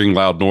by hearing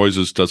loud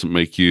noises doesn't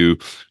make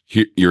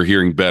you're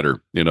hearing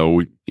better.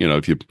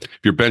 If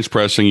you're bench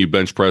pressing, you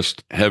bench press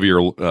heavier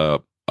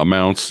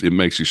amounts, it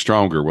makes you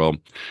stronger. Well,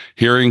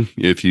 hearing,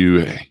 if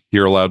you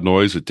hear a loud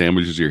noise, it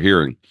damages your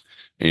hearing.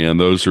 And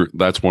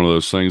that's one of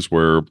those things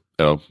where,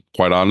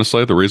 quite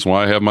honestly, the reason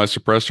why I have my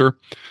suppressor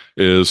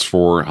is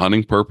for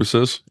hunting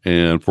purposes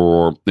and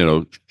for,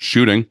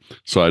 shooting,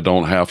 so I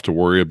don't have to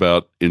worry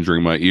about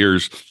injuring my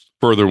ears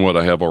further than what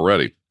I have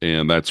already.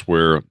 And that's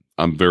where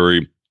I'm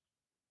very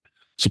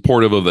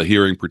supportive of the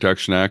Hearing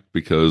Protection Act,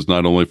 because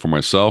not only for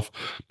myself,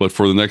 but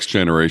for the next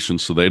generation,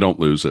 so they don't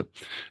lose it.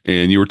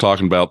 And you were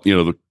talking about,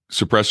 the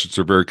suppressors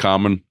are very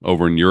common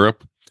over in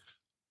Europe.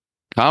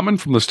 Common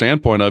from the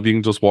standpoint of you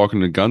can just walk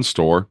into a gun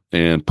store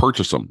and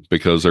purchase them,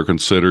 because they're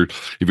considered,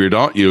 if you're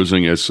not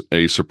using a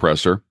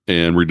suppressor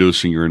and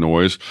reducing your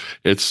noise,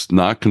 it's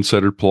not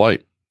considered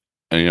polite.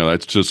 And,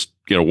 that's just,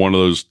 one of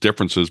those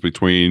differences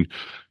between,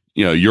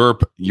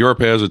 Europe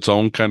has its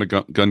own kind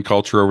of gun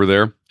culture over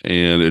there,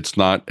 and it's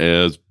not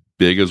as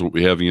big as what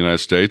we have in the United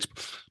States,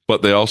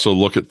 but they also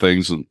look at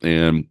things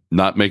and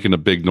not making a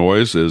big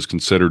noise is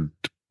considered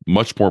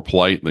much more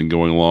polite than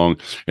going along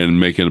and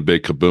making a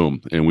big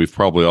kaboom. And we've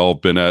probably all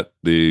been at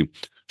the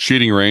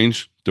shooting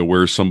range to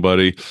where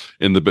somebody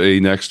in the bay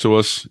next to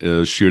us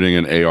is shooting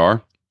an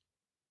AR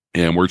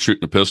and we're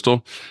shooting a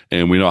pistol,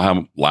 and we know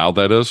how loud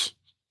that is.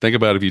 Think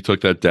about if you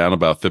took that down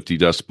about 50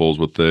 decibels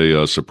with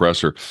a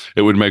suppressor,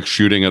 it would make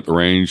shooting at the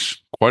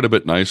range quite a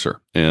bit nicer.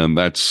 And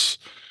that's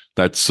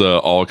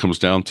all it comes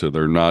down to. They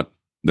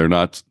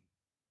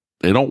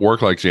don't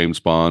work like James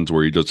Bond's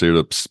where you just hear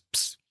the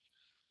pss,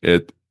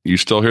 pss. You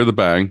still hear the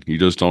bang, you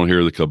just don't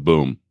hear the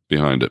kaboom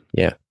behind it.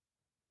 Yeah.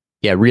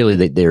 Yeah,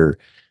 really, they're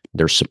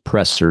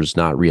suppressors,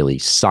 not really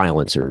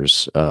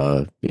silencers,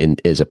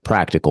 as a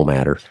practical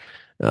matter.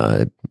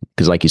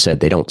 Because like you said,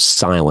 they don't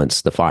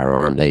silence the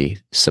firearm, they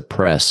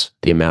suppress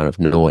the amount of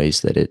noise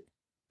that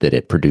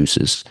it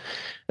produces.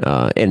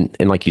 And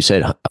like you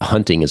said,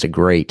 hunting is a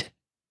great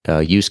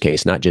use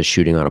case, not just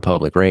shooting on a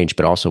public range,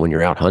 but also when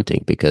you're out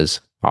hunting,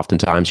 because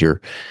oftentimes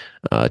you're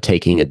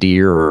taking a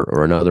deer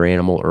or another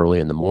animal early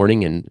in the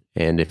morning.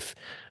 And if,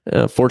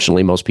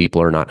 fortunately, most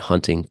people are not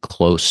hunting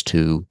close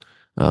to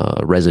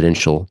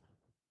residential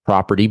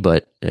property,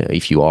 but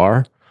if you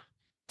are,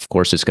 of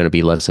course, it's going to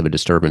be less of a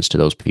disturbance to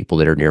those people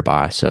that are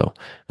nearby. So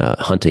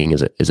hunting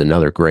is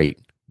another great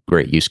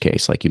use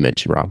case, like you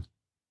mentioned, Rob.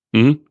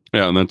 Mm-hmm.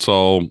 Yeah, and that's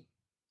all,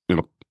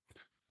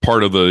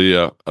 part of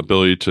the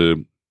ability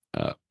to,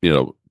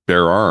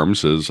 bear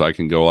arms is I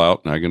can go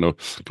out and I can go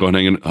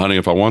hunting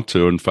if I want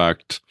to. In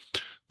fact,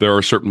 there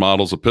are certain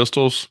models of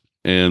pistols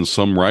and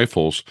some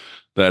rifles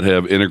that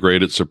have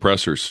integrated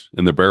suppressors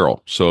in the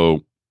barrel.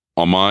 So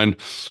on mine,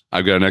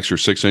 I've got an extra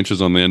 6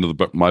 inches on the end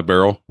of my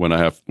barrel when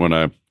I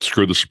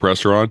screw the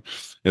suppressor on.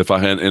 If I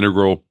had an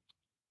integral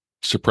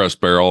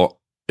suppressed barrel,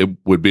 it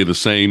would be the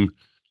same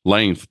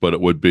length, but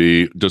it would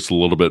be just a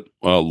little bit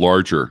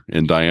larger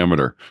in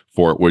diameter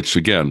for it, which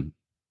again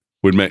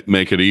would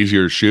make it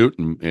easier to shoot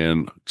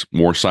and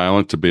more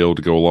silent to be able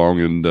to go along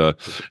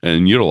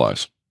and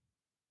utilize.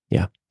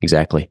 Yeah,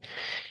 exactly.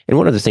 And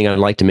one other thing I'd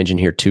like to mention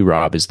here too,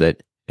 Rob, is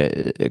that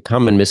a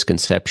common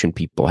misconception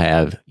people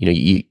have,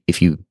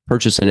 if you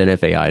purchase an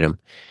NFA item,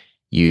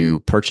 you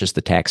purchase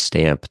the tax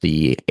stamp,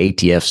 the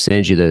ATF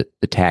sends you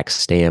the tax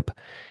stamp,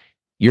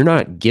 you're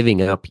not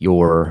giving up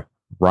your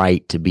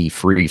right to be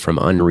free from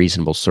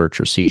unreasonable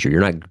search or seizure.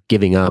 You're not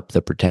giving up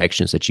the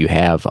protections that you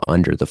have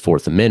under the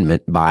Fourth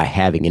Amendment by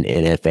having an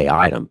NFA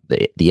item.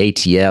 The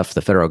ATF,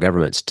 the federal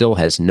government, still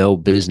has no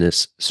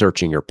business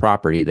searching your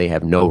property. They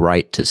have no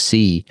right to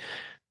see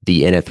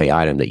the NFA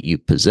item that you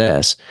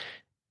possess,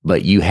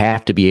 but you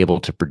have to be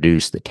able to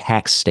produce the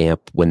tax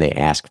stamp when they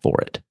ask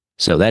for it.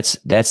 So that's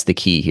the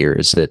key here,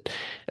 is that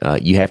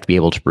you have to be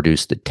able to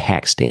produce the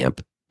tax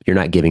stamp. You're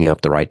not giving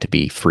up the right to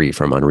be free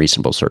from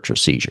unreasonable search or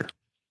seizure.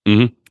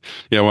 Mm-hmm.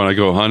 Yeah, when I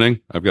go hunting,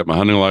 I've got my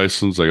hunting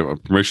license, I got my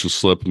permission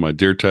slip, my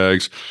deer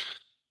tags,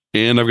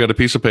 and I've got a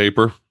piece of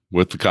paper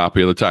with the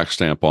copy of the tax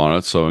stamp on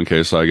it. So in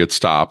case I get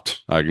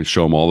stopped, I can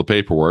show them all the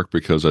paperwork,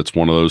 because that's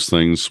one of those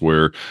things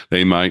where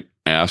they might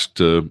ask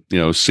to,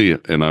 see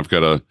it. And I've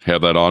got to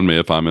have that on me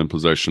if I'm in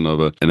possession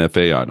of an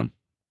NFA item.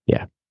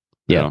 Yeah.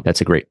 Yeah.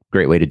 That's a great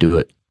way to do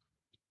it.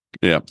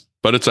 Yeah.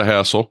 But it's a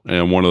hassle,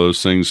 and one of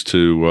those things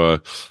to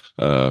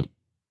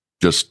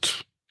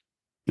just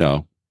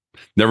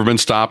never been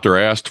stopped or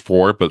asked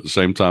for it, but at the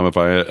same time, if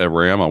I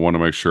ever am, I want to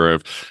make sure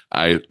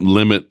I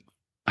limit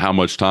how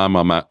much time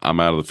I'm out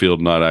of the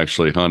field, not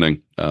actually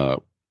hunting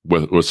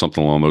with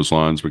something along those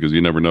lines, because you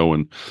never know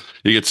when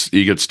you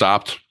get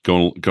stopped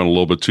going a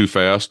little bit too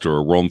fast,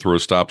 or rolling through a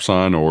stop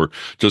sign, or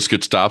just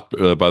get stopped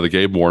by the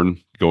game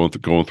warden going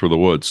through the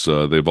woods.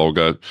 They've all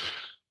got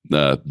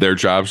their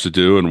jobs to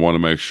do, and want to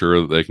make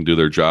sure that they can do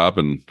their job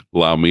and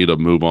allow me to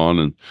move on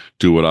and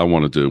do what I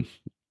want to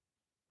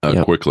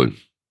do quickly.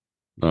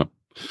 Well,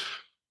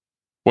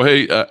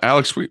 hey,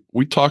 Alex,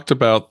 we talked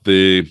about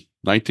the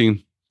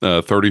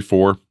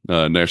 1934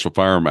 National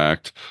Firearm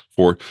Act.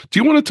 Do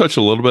you want to touch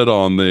a little bit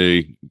on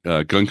the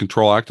Gun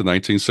Control Act of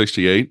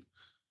 1968?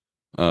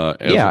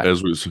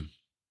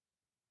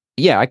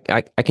 Yeah,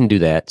 I can do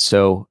that.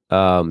 So,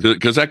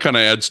 because that kind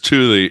of adds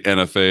to the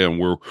NFA and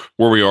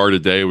where we are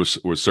today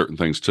with certain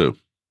things too.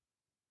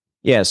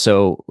 Yeah,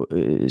 so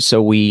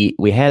we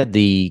had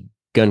the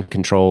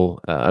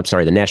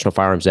the National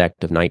Firearms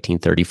Act of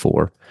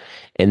 1934,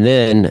 and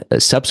then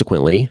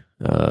subsequently,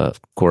 of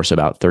course,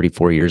 about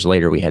 34 years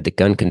later, we had the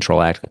Gun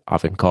Control Act,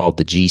 often called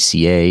the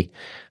GCA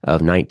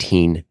of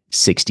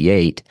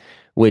 1968,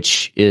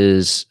 which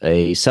is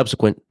a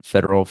subsequent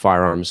federal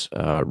firearms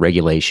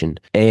regulation.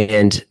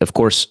 And of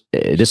course,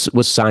 this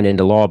was signed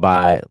into law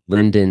by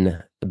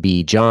Lyndon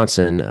B.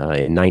 Johnson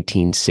in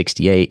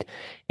 1968,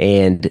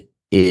 and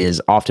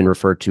is often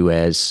referred to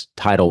as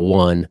Title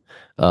I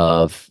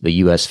of the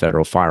U.S.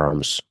 federal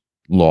firearms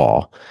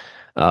law.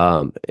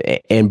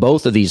 And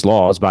both of these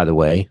laws, by the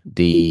way,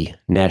 the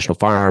National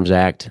Firearms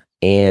Act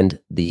and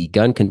the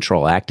Gun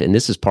Control Act, and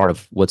this is part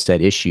of what's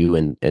at issue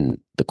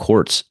in the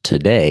courts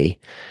today,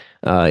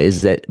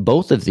 is that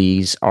both of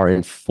these are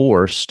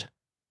enforced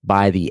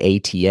by the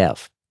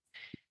ATF.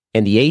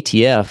 And the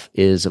ATF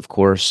is, of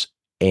course,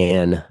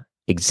 an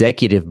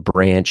executive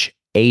branch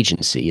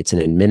agency. It's an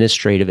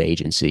administrative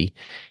agency,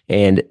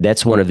 and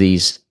that's one of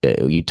these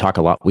we talk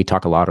a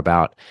lot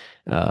about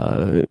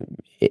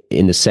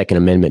in the Second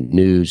Amendment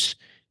news.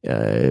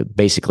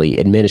 Basically,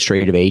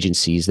 administrative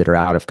agencies that are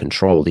out of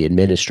control, the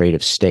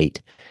administrative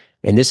state.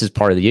 And this is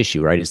part of the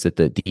issue, right? Is that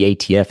the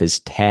ATF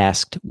is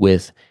tasked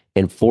with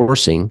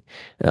enforcing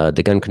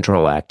the Gun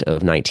Control Act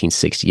of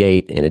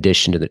 1968, in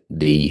addition to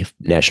the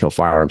National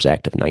Firearms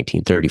Act of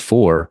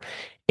 1934,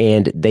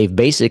 and they've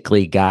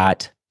basically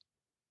got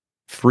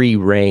free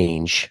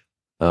range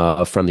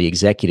from the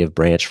executive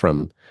branch,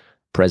 from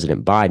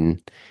President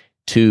Biden,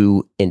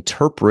 to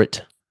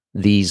interpret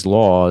these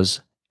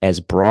laws as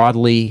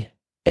broadly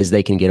as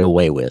they can get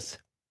away with.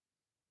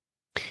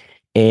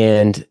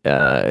 And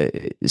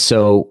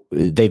so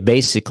they've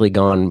basically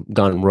gone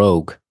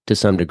rogue to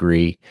some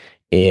degree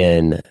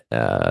in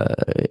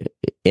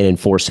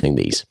enforcing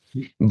these.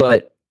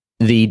 But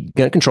the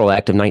Gun Control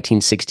Act of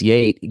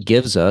 1968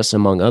 gives us,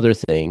 among other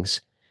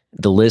things,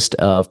 the list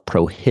of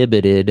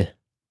prohibited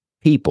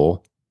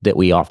people that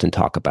we often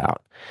talk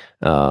about.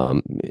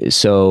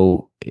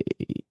 So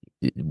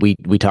we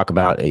talk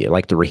about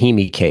like the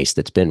Rahimi case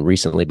that's been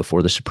recently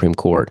before the Supreme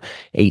Court,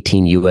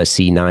 18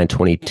 U.S.C.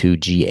 922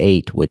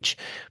 G8, which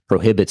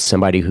prohibits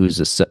somebody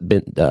who's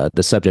been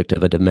the subject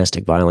of a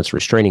domestic violence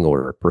restraining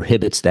order,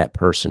 prohibits that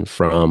person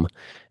from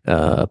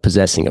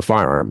possessing a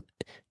firearm.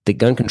 The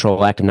Gun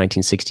Control Act of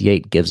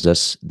 1968 gives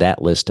us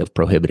that list of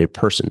prohibited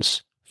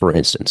persons, for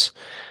instance.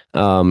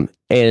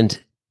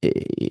 And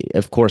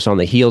of course, on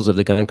the heels of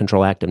the Gun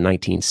Control Act of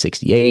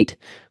 1968,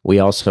 we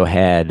also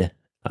had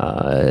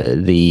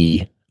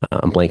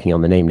I'm blanking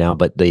on the name now,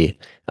 but the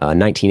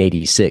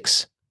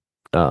 1986.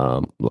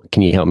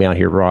 Can you help me out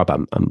here, Rob?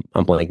 I'm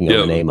blanking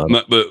on the name of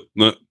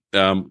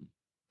it.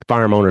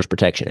 Firearm Owners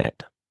Protection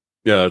Act.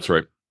 Yeah, that's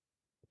right.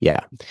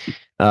 Yeah.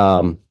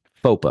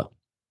 FOPA.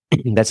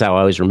 That's how I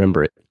always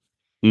remember it.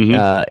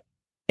 Mm-hmm.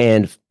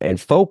 And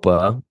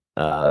FOPA,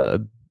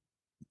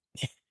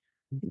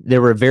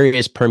 there were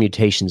various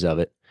permutations of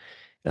it,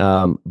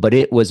 but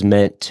it was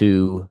meant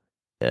to,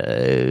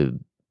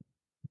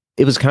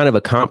 it was kind of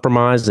a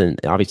compromise, and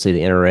obviously the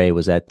NRA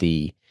was at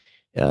the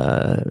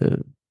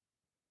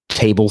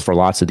table for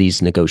lots of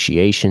these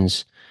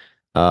negotiations,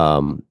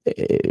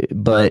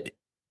 but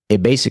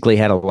it basically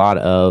had a lot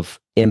of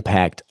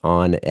impact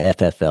on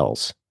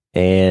FFLs,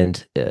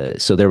 and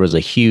so there was a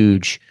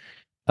huge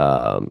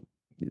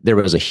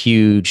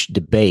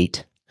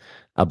debate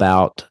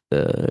about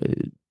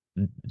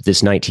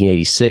this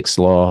 1986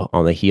 law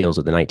on the heels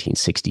of the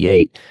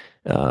 1968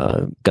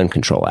 Gun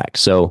Control Act.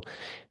 So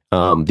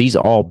these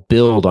all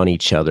build on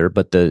each other,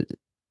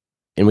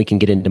 and we can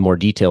get into more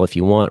detail if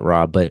you want,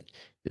 Rob, but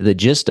the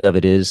gist of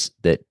it is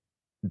that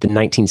the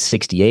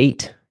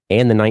 1968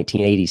 and the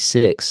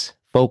 1986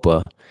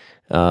 FOPA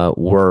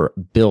were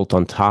built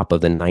on top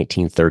of the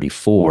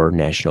 1934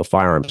 National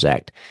Firearms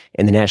Act.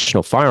 And the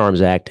National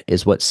Firearms Act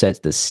is what sets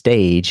the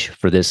stage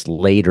for this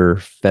later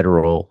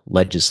federal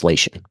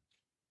legislation.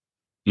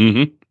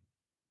 Mm-hmm.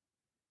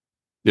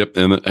 Yep,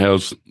 and it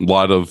has a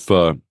lot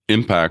of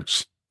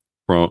impacts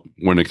from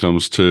when it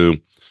comes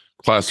to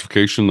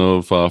classification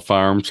of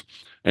firearms.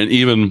 And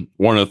even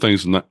one of the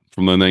things from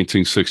from the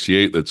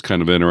 1968 that's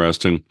kind of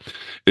interesting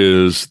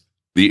is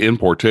the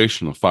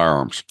importation of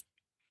firearms.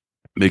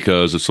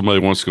 Because if somebody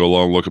wants to go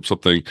along, look up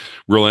something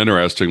real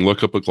interesting,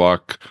 look up a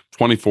Glock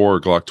 24 or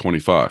Glock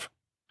 25.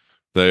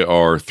 They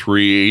are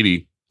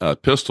 380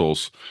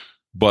 pistols,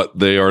 but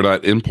they are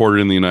not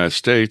imported in the United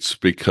States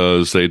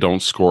because they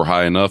don't score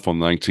high enough on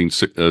the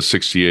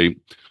 1968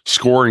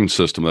 scoring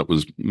system that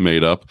was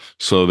made up.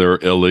 So they're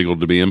illegal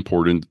to be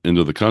imported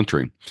into the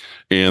country.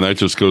 And that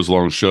just goes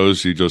along and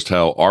shows you just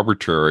how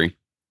arbitrary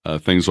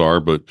things are.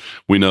 But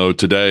we know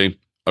today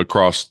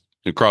across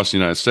the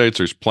United States,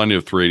 there's plenty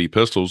of 380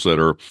 pistols that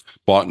are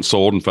bought and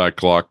sold. In fact,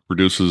 Glock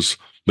produces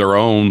their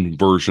own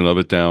version of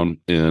it down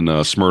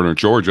in Smyrna,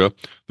 Georgia.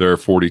 They're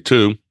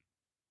 42,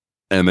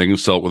 and they can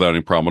sell it without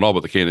any problem at all,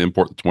 but they can't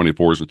import the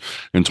 24s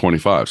and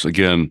 25s.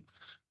 Again,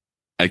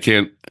 I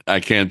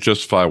can't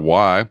justify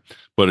why,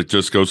 but it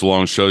just goes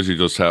along and shows you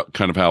just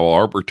how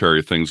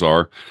arbitrary things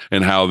are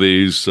and how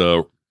these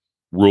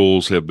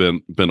rules have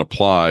been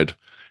applied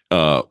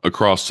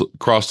across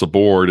the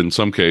board in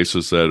some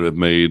cases that have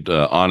made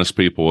honest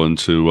people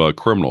into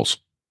criminals.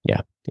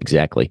 Yeah,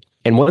 exactly.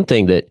 And one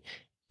thing that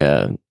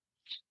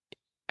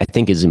I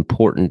think is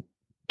important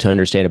to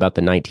understand about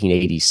the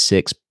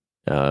 1986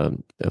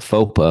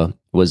 FOPA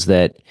was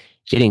that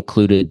it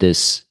included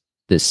this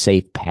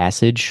safe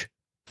passage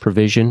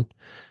provision,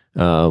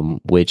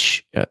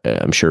 which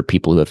I'm sure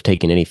people who have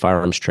taken any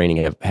firearms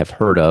training have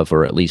heard of,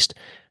 or at least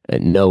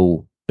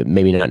know,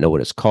 maybe not know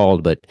what it's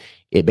called, but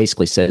it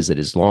basically says that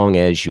as long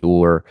as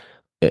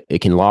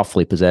it can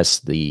lawfully possess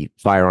the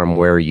firearm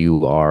where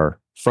you are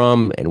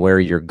from and where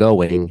you're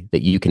going,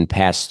 that you can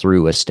pass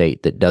through a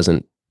state that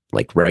doesn't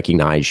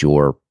recognize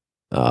your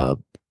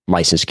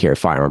license to carry a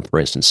firearm, for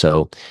instance.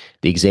 So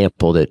the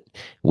example that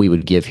we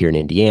would give here in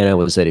Indiana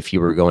was that if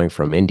you were going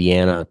from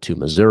Indiana to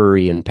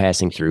Missouri and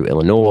passing through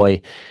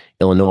Illinois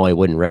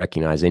wouldn't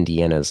recognize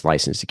Indiana's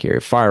license to carry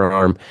a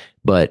firearm,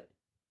 but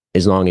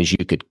as long as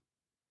you could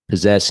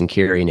possess and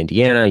carry in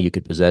Indiana, you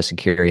could possess and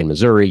carry in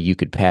Missouri, you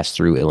could pass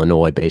through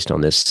Illinois based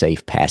on this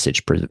safe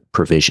passage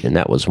provision. And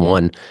that was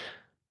one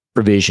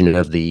provision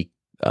of the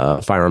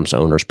Firearms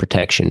Owners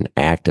Protection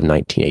Act of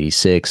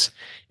 1986.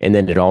 And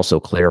then it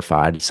also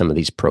clarified some of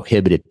these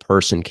prohibited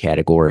person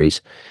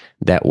categories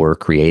that were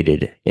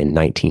created in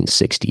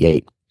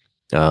 1968.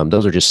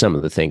 Those are just some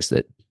of the things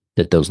that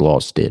those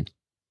laws did.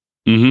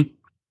 Mm-hmm.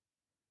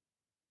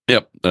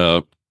 Yep.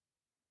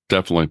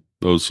 Definitely.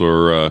 Those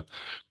are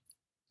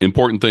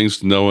important things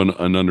to know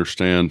and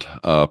understand.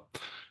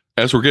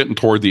 As we're getting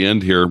toward the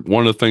end here,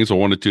 one of the things I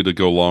wanted you to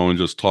go along and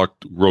just talk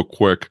real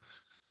quick.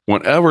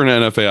 Whenever an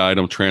NFA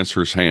item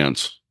transfers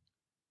hands,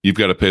 you've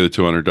got to pay the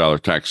 $200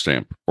 tax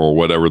stamp or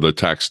whatever the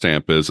tax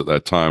stamp is at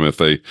that time if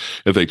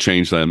they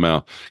change that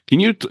amount. Can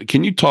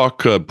you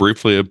talk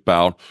briefly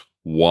about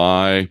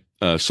why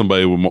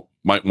somebody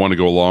might want to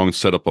go along and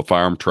set up a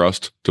firearm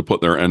trust to put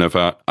their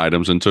NFA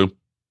items into?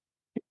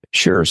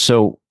 Sure.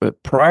 So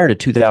prior to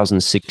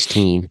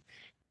 2016,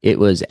 it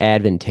was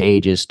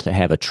advantageous to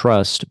have a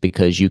trust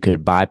because you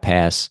could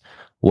bypass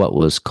what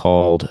was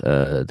called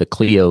the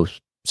CLIO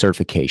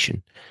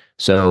certification.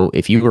 So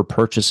if you were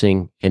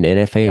purchasing an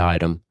NFA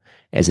item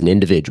as an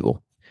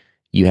individual,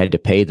 you had to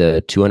pay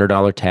the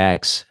 $200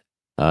 tax,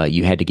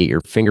 you had to get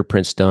your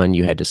fingerprints done,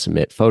 you had to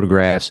submit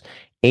photographs,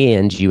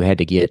 and you had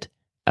to get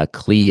a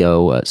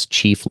CLIO,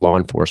 Chief Law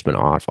Enforcement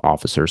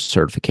Officer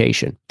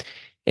certification.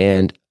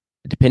 And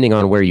depending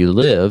on where you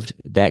lived,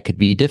 that could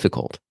be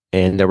difficult.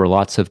 And there were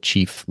lots of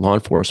chief law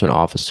enforcement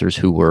officers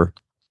who were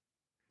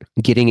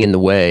getting in the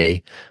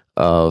way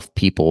of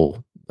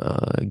people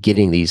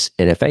getting these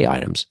NFA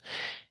items.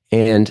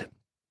 And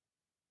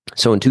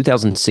so in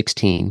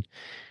 2016,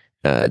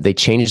 they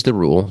changed the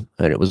rule,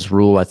 and it was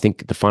I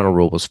think the final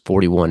rule was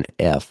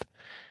 41F.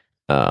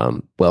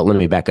 Well, let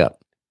me back up.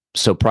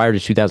 So prior to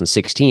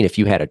 2016, if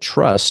you had a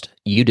trust,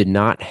 you did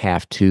not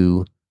have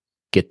to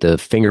get the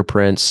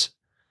fingerprints,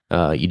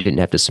 you didn't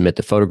have to submit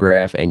the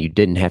photograph, and you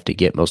didn't have to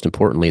get, most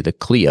importantly, the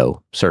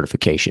CLIO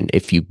certification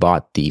if you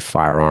bought the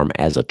firearm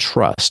as a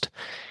trust.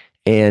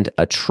 And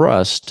a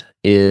trust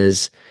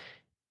is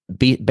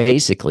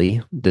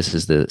basically, this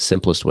is the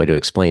simplest way to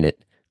explain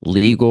it,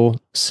 legal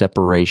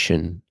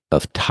separation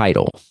of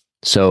title.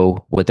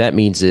 So what that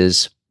means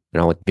is,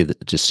 and I'll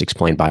just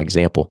explain by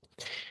example.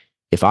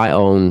 If I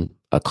own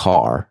a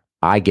car,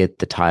 I get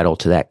the title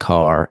to that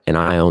car, and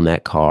I own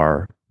that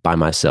car by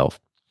myself.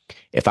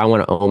 If I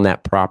want to own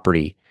that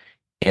property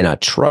in a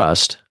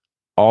trust,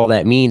 all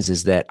that means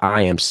is that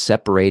I am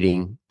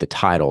separating the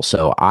title.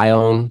 So I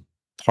own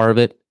part of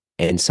it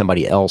and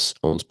somebody else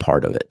owns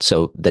part of it.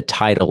 So the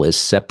title is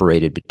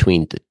separated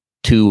between the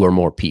two or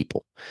more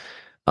people,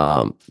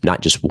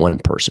 not just one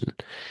person.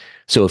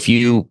 So if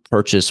you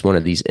purchase one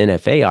of these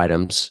NFA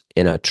items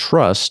in a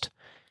trust,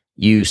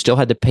 you still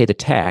had to pay the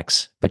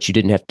tax, but you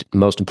didn't have to,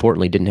 most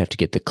importantly, didn't have to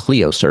get the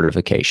CLIO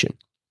certification.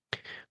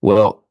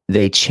 Well,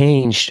 they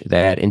changed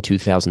that in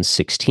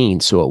 2016,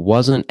 so it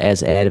wasn't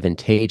as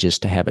advantageous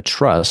to have a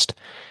trust,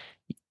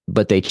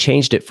 but they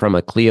changed it from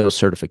a CLIO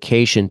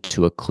certification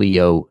to a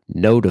CLIO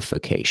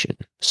notification.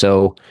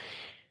 So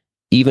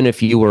even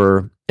if you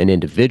were an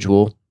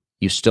individual,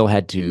 you still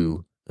had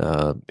to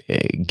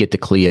get the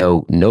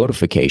Clio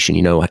notification.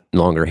 You no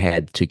longer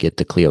had to get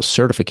the Clio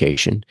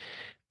certification,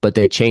 but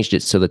they changed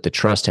it so that the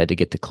trust had to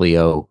get the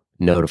Clio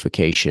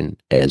notification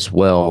as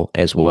well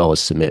as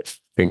submit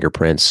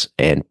fingerprints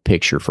and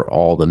picture for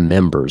all the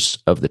members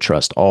of the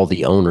trust, all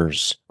the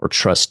owners or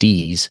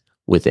trustees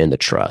within the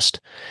trust.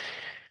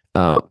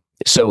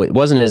 So it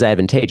wasn't as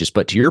advantageous.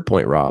 But to your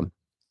point, Rob,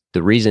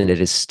 the reason it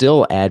is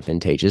still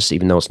advantageous,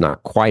 even though it's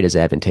not quite as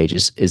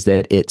advantageous, is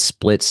that it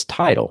splits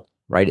title,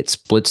 right? It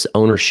splits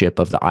ownership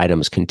of the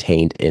items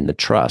contained in the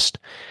trust.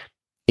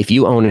 If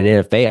you own an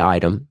NFA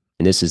item,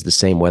 and this is the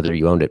same whether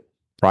you owned it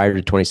prior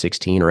to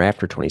 2016 or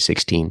after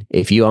 2016,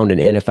 if you owned an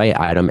NFA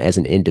item as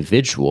an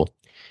individual,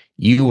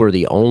 you were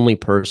the only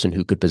person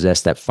who could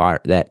possess that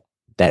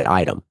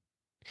item.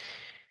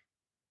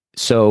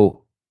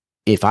 So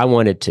if I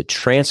wanted to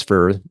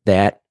transfer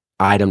that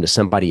item to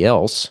somebody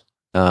else,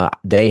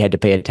 they had to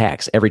pay a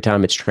tax. Every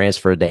time it's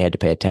transferred, they had to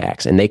pay a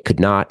tax, and they could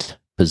not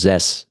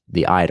possess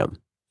the item.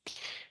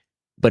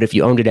 But if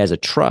you owned it as a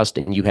trust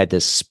and you had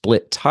this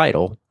split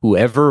title,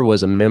 whoever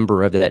was a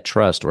member of that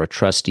trust or a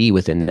trustee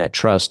within that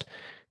trust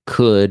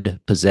could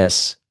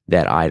possess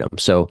that item.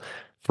 So,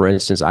 for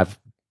instance, I've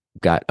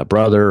got a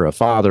brother, a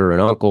father, an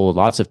uncle,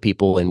 lots of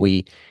people, and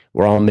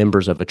we're all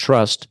members of a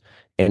trust,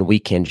 and we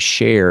can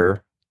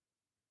share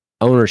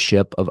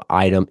ownership of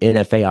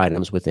NFA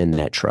items within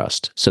that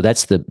trust. So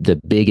that's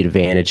the big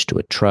advantage to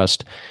a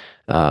trust.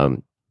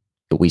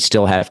 We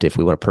still have to, if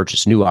we want to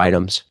purchase new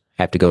items,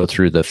 have to go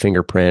through the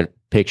fingerprint,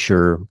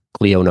 picture,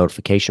 Clio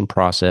notification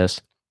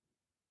process,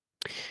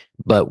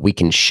 but we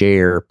can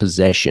share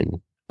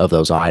possession of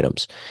those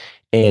items.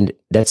 And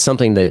that's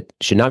something that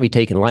should not be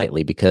taken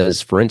lightly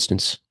because, for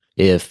instance,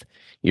 if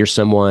you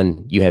have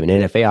an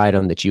NFA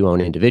item that you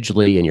own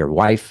individually and your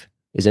wife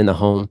is in the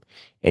home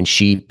and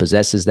she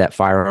possesses that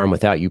firearm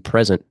without you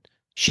present,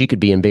 she could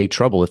be in big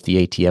trouble if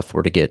the ATF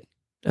were to get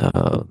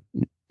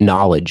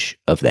knowledge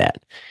of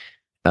that.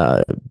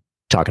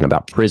 Talking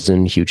about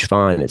prison, huge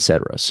fine,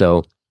 etc.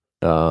 So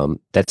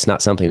that's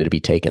not something that to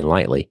be taken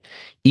lightly.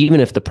 Even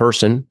if the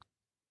person,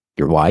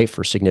 your wife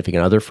or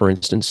significant other, for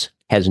instance,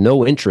 has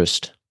no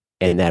interest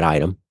in that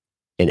item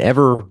and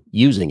ever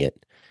using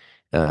it,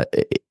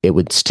 it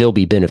would still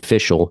be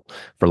beneficial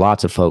for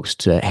lots of folks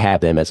to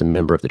have them as a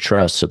member of the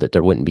trust so that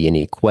there wouldn't be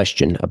any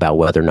question about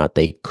whether or not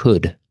they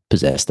could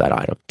possess that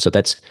item. So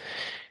that's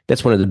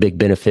one of the big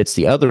benefits.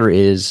 The other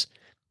is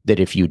that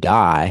if you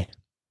die,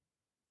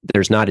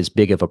 there's not as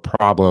big of a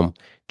problem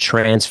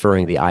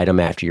transferring the item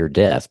after your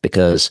death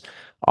because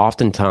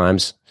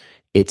oftentimes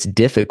it's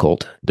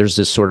difficult. There's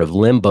this sort of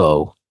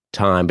limbo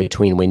time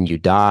between when you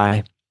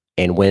die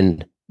and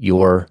when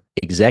your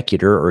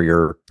executor or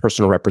your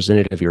personal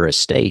representative of your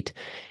estate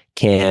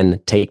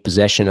can take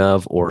possession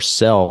of or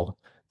sell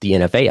the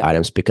NFA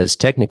items because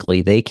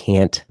technically they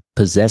can't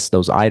possess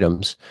those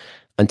items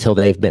until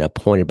they've been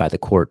appointed by the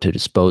court to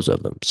dispose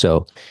of them.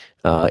 So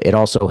it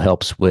also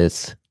helps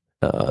with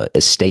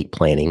estate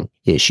planning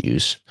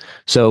issues.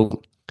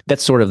 So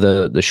that's sort of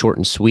the short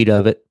and sweet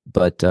of it,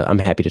 but I'm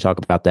happy to talk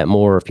about that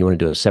more. If you want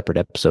to do a separate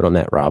episode on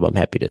that, Rob, I'm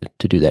happy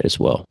to do that as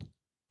well.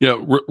 Yeah,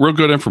 real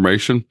good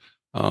information.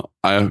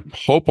 I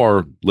hope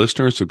our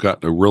listeners have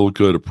gotten a real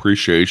good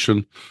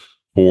appreciation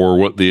for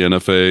what the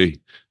NFA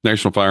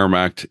National Firearm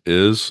Act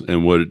is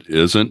and what it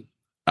isn't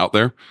out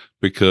there,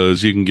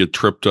 because you can get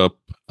tripped up.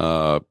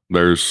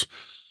 There's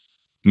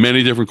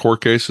many different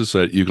court cases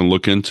that you can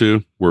look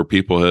into where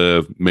people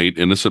have made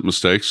innocent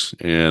mistakes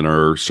and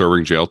are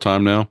serving jail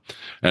time now.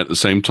 At the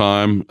same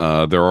time,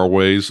 there are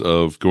ways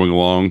of going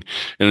along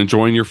and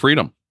enjoying your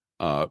freedom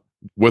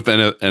with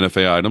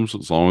NFA items,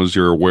 as long as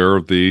you're aware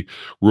of the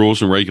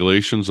rules and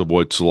regulations of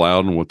what's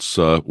allowed and what's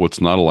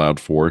not allowed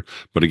for.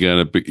 But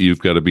again, you've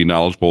got to be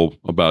knowledgeable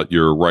about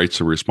your rights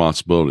and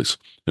responsibilities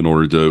in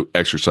order to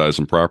exercise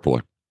them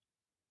properly.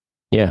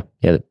 Yeah.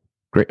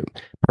 Great.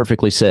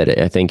 Perfectly said.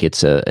 I think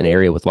it's an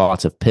area with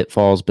lots of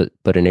pitfalls, but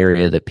an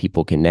area that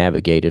people can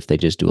navigate if they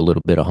just do a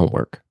little bit of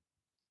homework.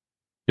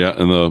 Yeah.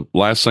 And the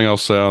last thing I'll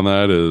say on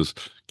that is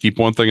keep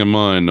one thing in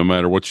mind, no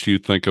matter what you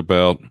think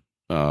about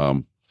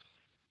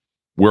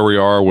where we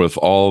are with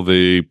all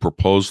the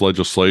proposed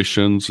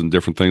legislations and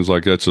different things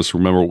like that. Just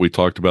remember what we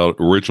talked about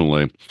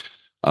originally.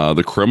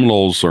 The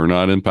criminals are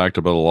not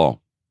impacted by the law.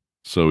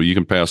 So you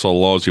can pass all the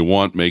laws you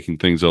want, making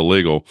things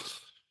illegal.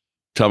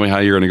 Tell me how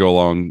you're going to go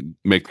along,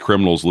 make the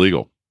criminals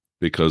legal,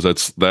 because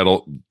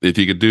that'll, if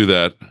you could do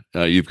that,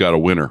 you've got a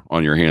winner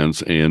on your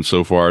hands. And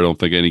so far, I don't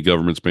think any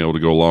government's been able to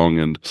go along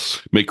and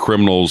make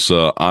criminals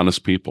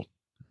honest people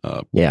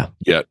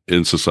yet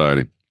in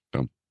society.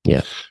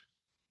 Yeah.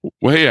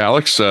 Well, hey,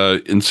 Alex,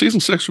 in season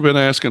 6, we've been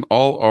asking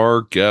all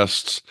our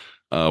guests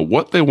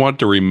what they want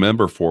to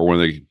remember for when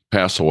they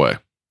pass away.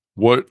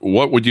 What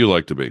would you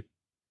like to be?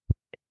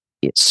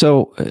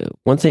 So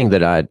one thing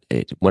that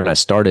when I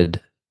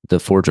started the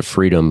Forge of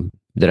Freedom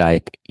that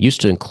I used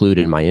to include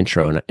in my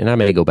intro, and I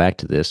may go back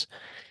to this,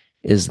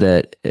 is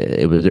that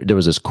there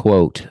was this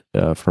quote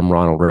from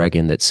Ronald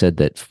Reagan that said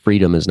that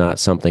freedom is not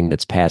something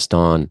that's passed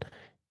on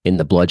in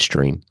the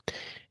bloodstream.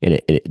 And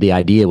the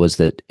idea was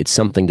that it's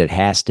something that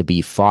has to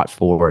be fought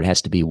for. It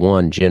has to be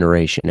won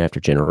generation after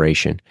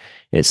generation.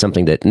 And it's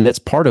something and that's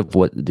part of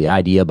what the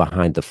idea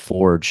behind the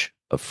Forge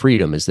of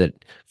Freedom is,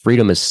 that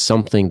freedom is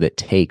something that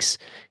takes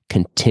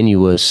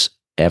continuous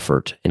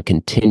effort and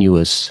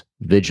continuous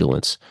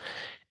vigilance.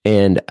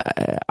 And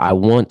I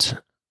want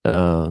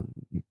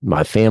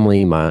my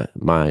family,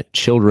 my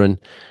children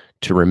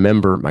to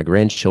remember, my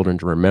grandchildren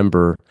to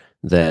remember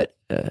that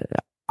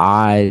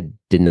I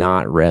did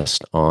not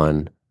rest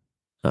on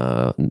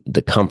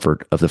the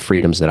comfort of the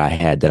freedoms that I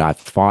had, that I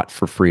fought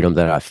for freedom,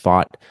 that I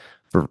fought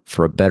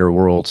for a better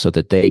world so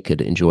that they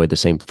could enjoy the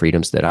same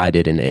freedoms that I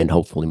did, and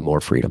hopefully more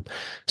freedom.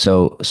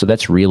 So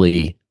that's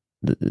really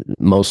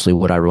mostly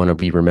what I want to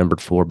be remembered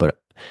for, but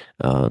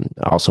I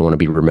also want to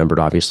be remembered,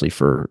 obviously,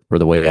 for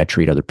the way I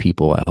treat other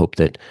people. I hope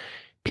that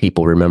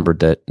people remembered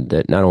that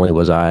not only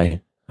was I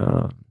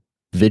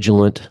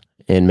vigilant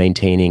in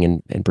maintaining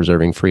and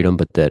preserving freedom,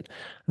 but that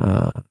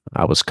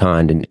I was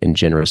kind and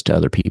generous to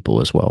other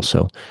people as well.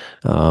 So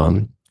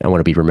I want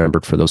to be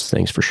remembered for those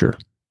things for sure.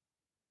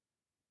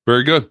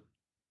 Very good.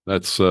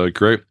 That's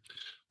great.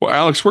 Well,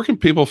 Alex, where can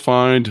people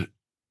find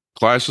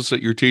classes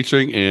that you're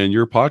teaching and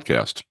your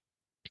podcast?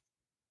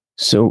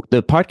 So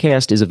the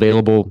podcast is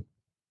available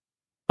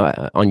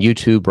on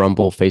YouTube,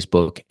 Rumble,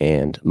 Facebook,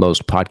 and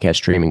most podcast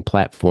streaming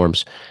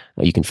platforms.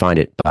 You can find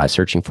it by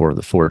searching for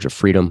The Forge of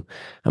Freedom.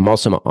 I'm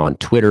also on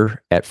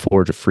Twitter at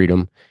Forge of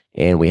Freedom,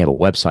 and we have a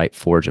website,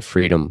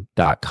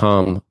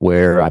 forgeoffreedom.com,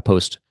 where I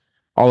post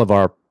all of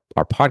our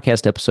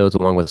podcast episodes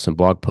along with some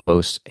blog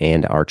posts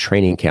and our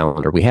training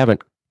calendar. We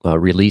haven't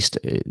released,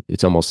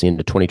 it's almost the end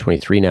of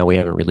 2023 now, we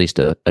haven't released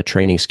a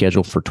training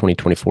schedule for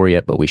 2024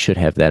 yet, but we should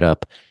have that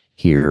up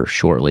here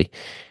shortly.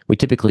 We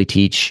typically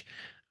teach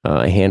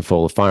a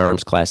handful of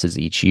firearms classes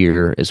each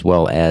year, as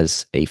well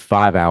as a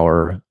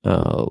 5-hour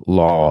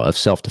law of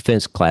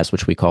self-defense class,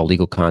 which we call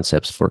Legal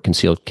Concepts for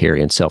Concealed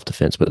Carry and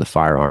Self-Defense with a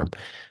Firearm,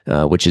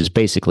 which is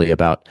basically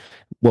about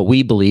what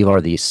we believe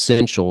are the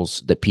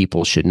essentials that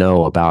people should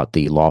know about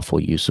the lawful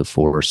use of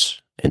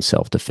force and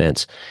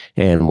self-defense.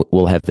 And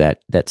we'll have that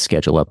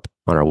schedule up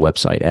on our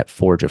website at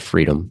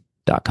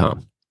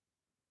forgeoffreedom.com.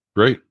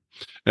 Great.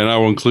 And I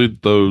will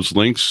include those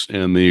links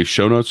in the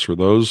show notes for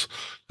those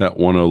that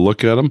want to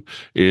look at them.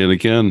 And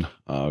again,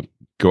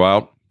 go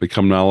out,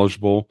 become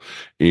knowledgeable,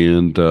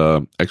 and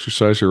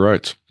exercise your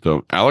rights.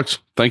 So, Alex,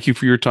 thank you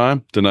for your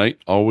time tonight.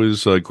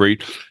 Always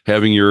great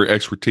having your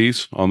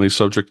expertise on these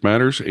subject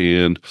matters.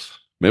 And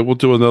maybe we'll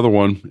do another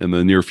one in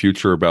the near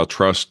future about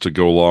trust to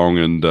go along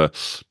and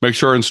make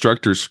sure our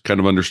instructors kind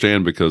of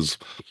understand, because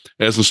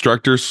as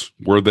instructors,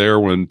 we're there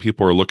when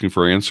people are looking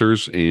for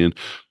answers and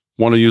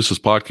want to use this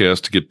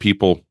podcast to get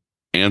people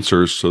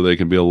answers so they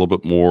can be a little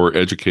bit more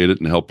educated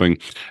and helping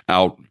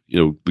out,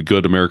 the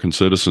good American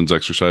citizens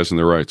exercising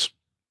their rights.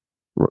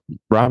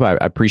 Rob, I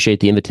appreciate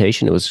the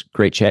invitation. It was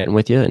great chatting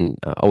with you, and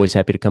always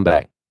happy to come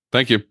back.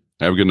 Thank you.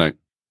 Have a good night.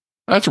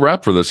 That's a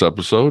wrap for this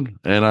episode,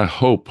 and I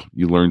hope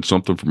you learned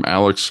something from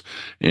Alex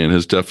and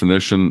his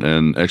definition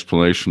and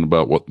explanation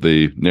about what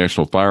the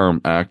National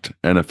Firearm Act,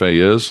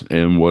 NFA, is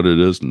and what it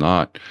is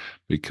not.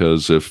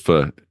 Because if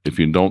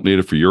you don't need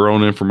it for your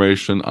own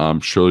information, I'm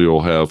sure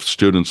you'll have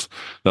students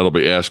that'll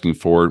be asking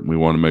for it. We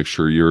want to make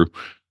sure you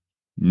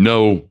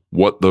know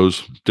what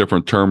those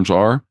different terms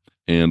are,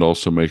 and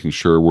also making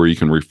sure where you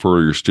can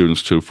refer your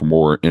students to for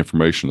more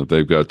information if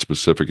they've got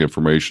specific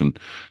information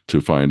to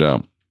find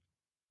out. If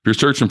you're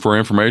searching for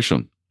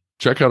information,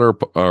 check out our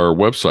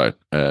website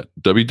at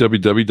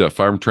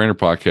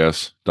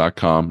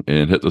www.firearmtrainerpodcast.com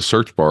and hit the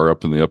search bar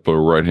up in the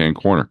upper right-hand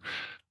corner.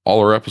 All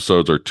our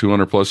episodes, our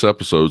 200 plus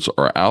episodes,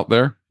 are out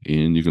there,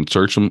 and you can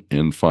search them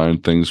and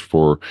find things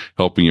for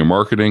helping your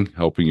marketing,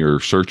 helping your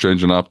search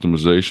engine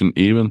optimization,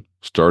 even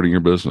starting your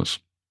business.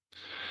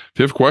 If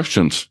you have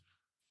questions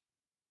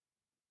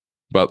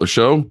about the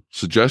show,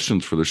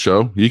 suggestions for the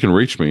show, you can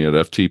reach me at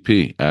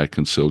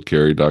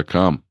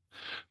ftp@concealedcarry.com.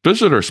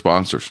 Visit our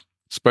sponsors,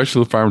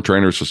 especially the Firearm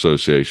Trainers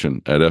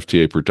Association, at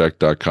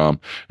ftaprotect.com,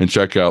 and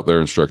check out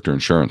their instructor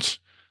insurance.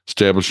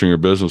 Establishing your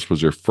business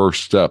was your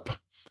first step.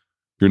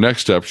 Your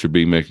next step should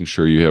be making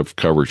sure you have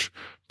coverage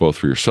both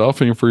for yourself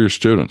and for your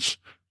students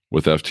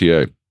with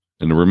FTA.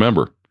 And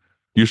remember,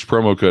 use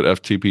promo code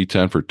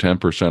FTP10 for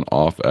 10%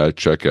 off at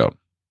checkout.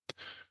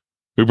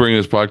 We bring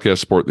this podcast to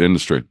support the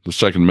industry, the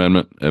Second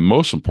Amendment, and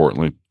most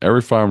importantly,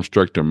 every firearm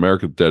instructor in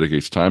America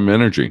dedicates time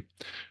and energy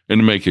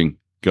into making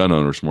gun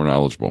owners more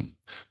knowledgeable.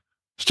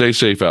 Stay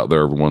safe out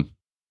there, everyone.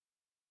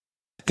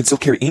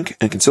 Concealed Carry Inc.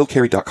 and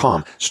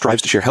ConcealedCarry.com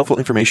strives to share helpful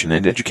information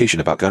and education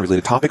about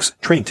gun-related topics,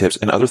 training tips,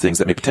 and other things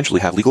that may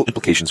potentially have legal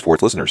implications for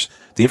its listeners.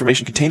 The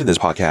information contained in this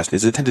podcast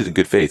is intended in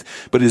good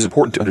faith, but it is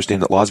important to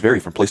understand that laws vary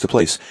from place to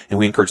place, and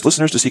we encourage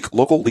listeners to seek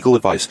local legal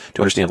advice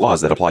to understand laws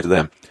that apply to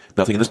them.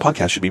 Nothing in this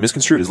podcast should be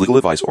misconstrued as legal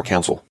advice or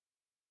counsel.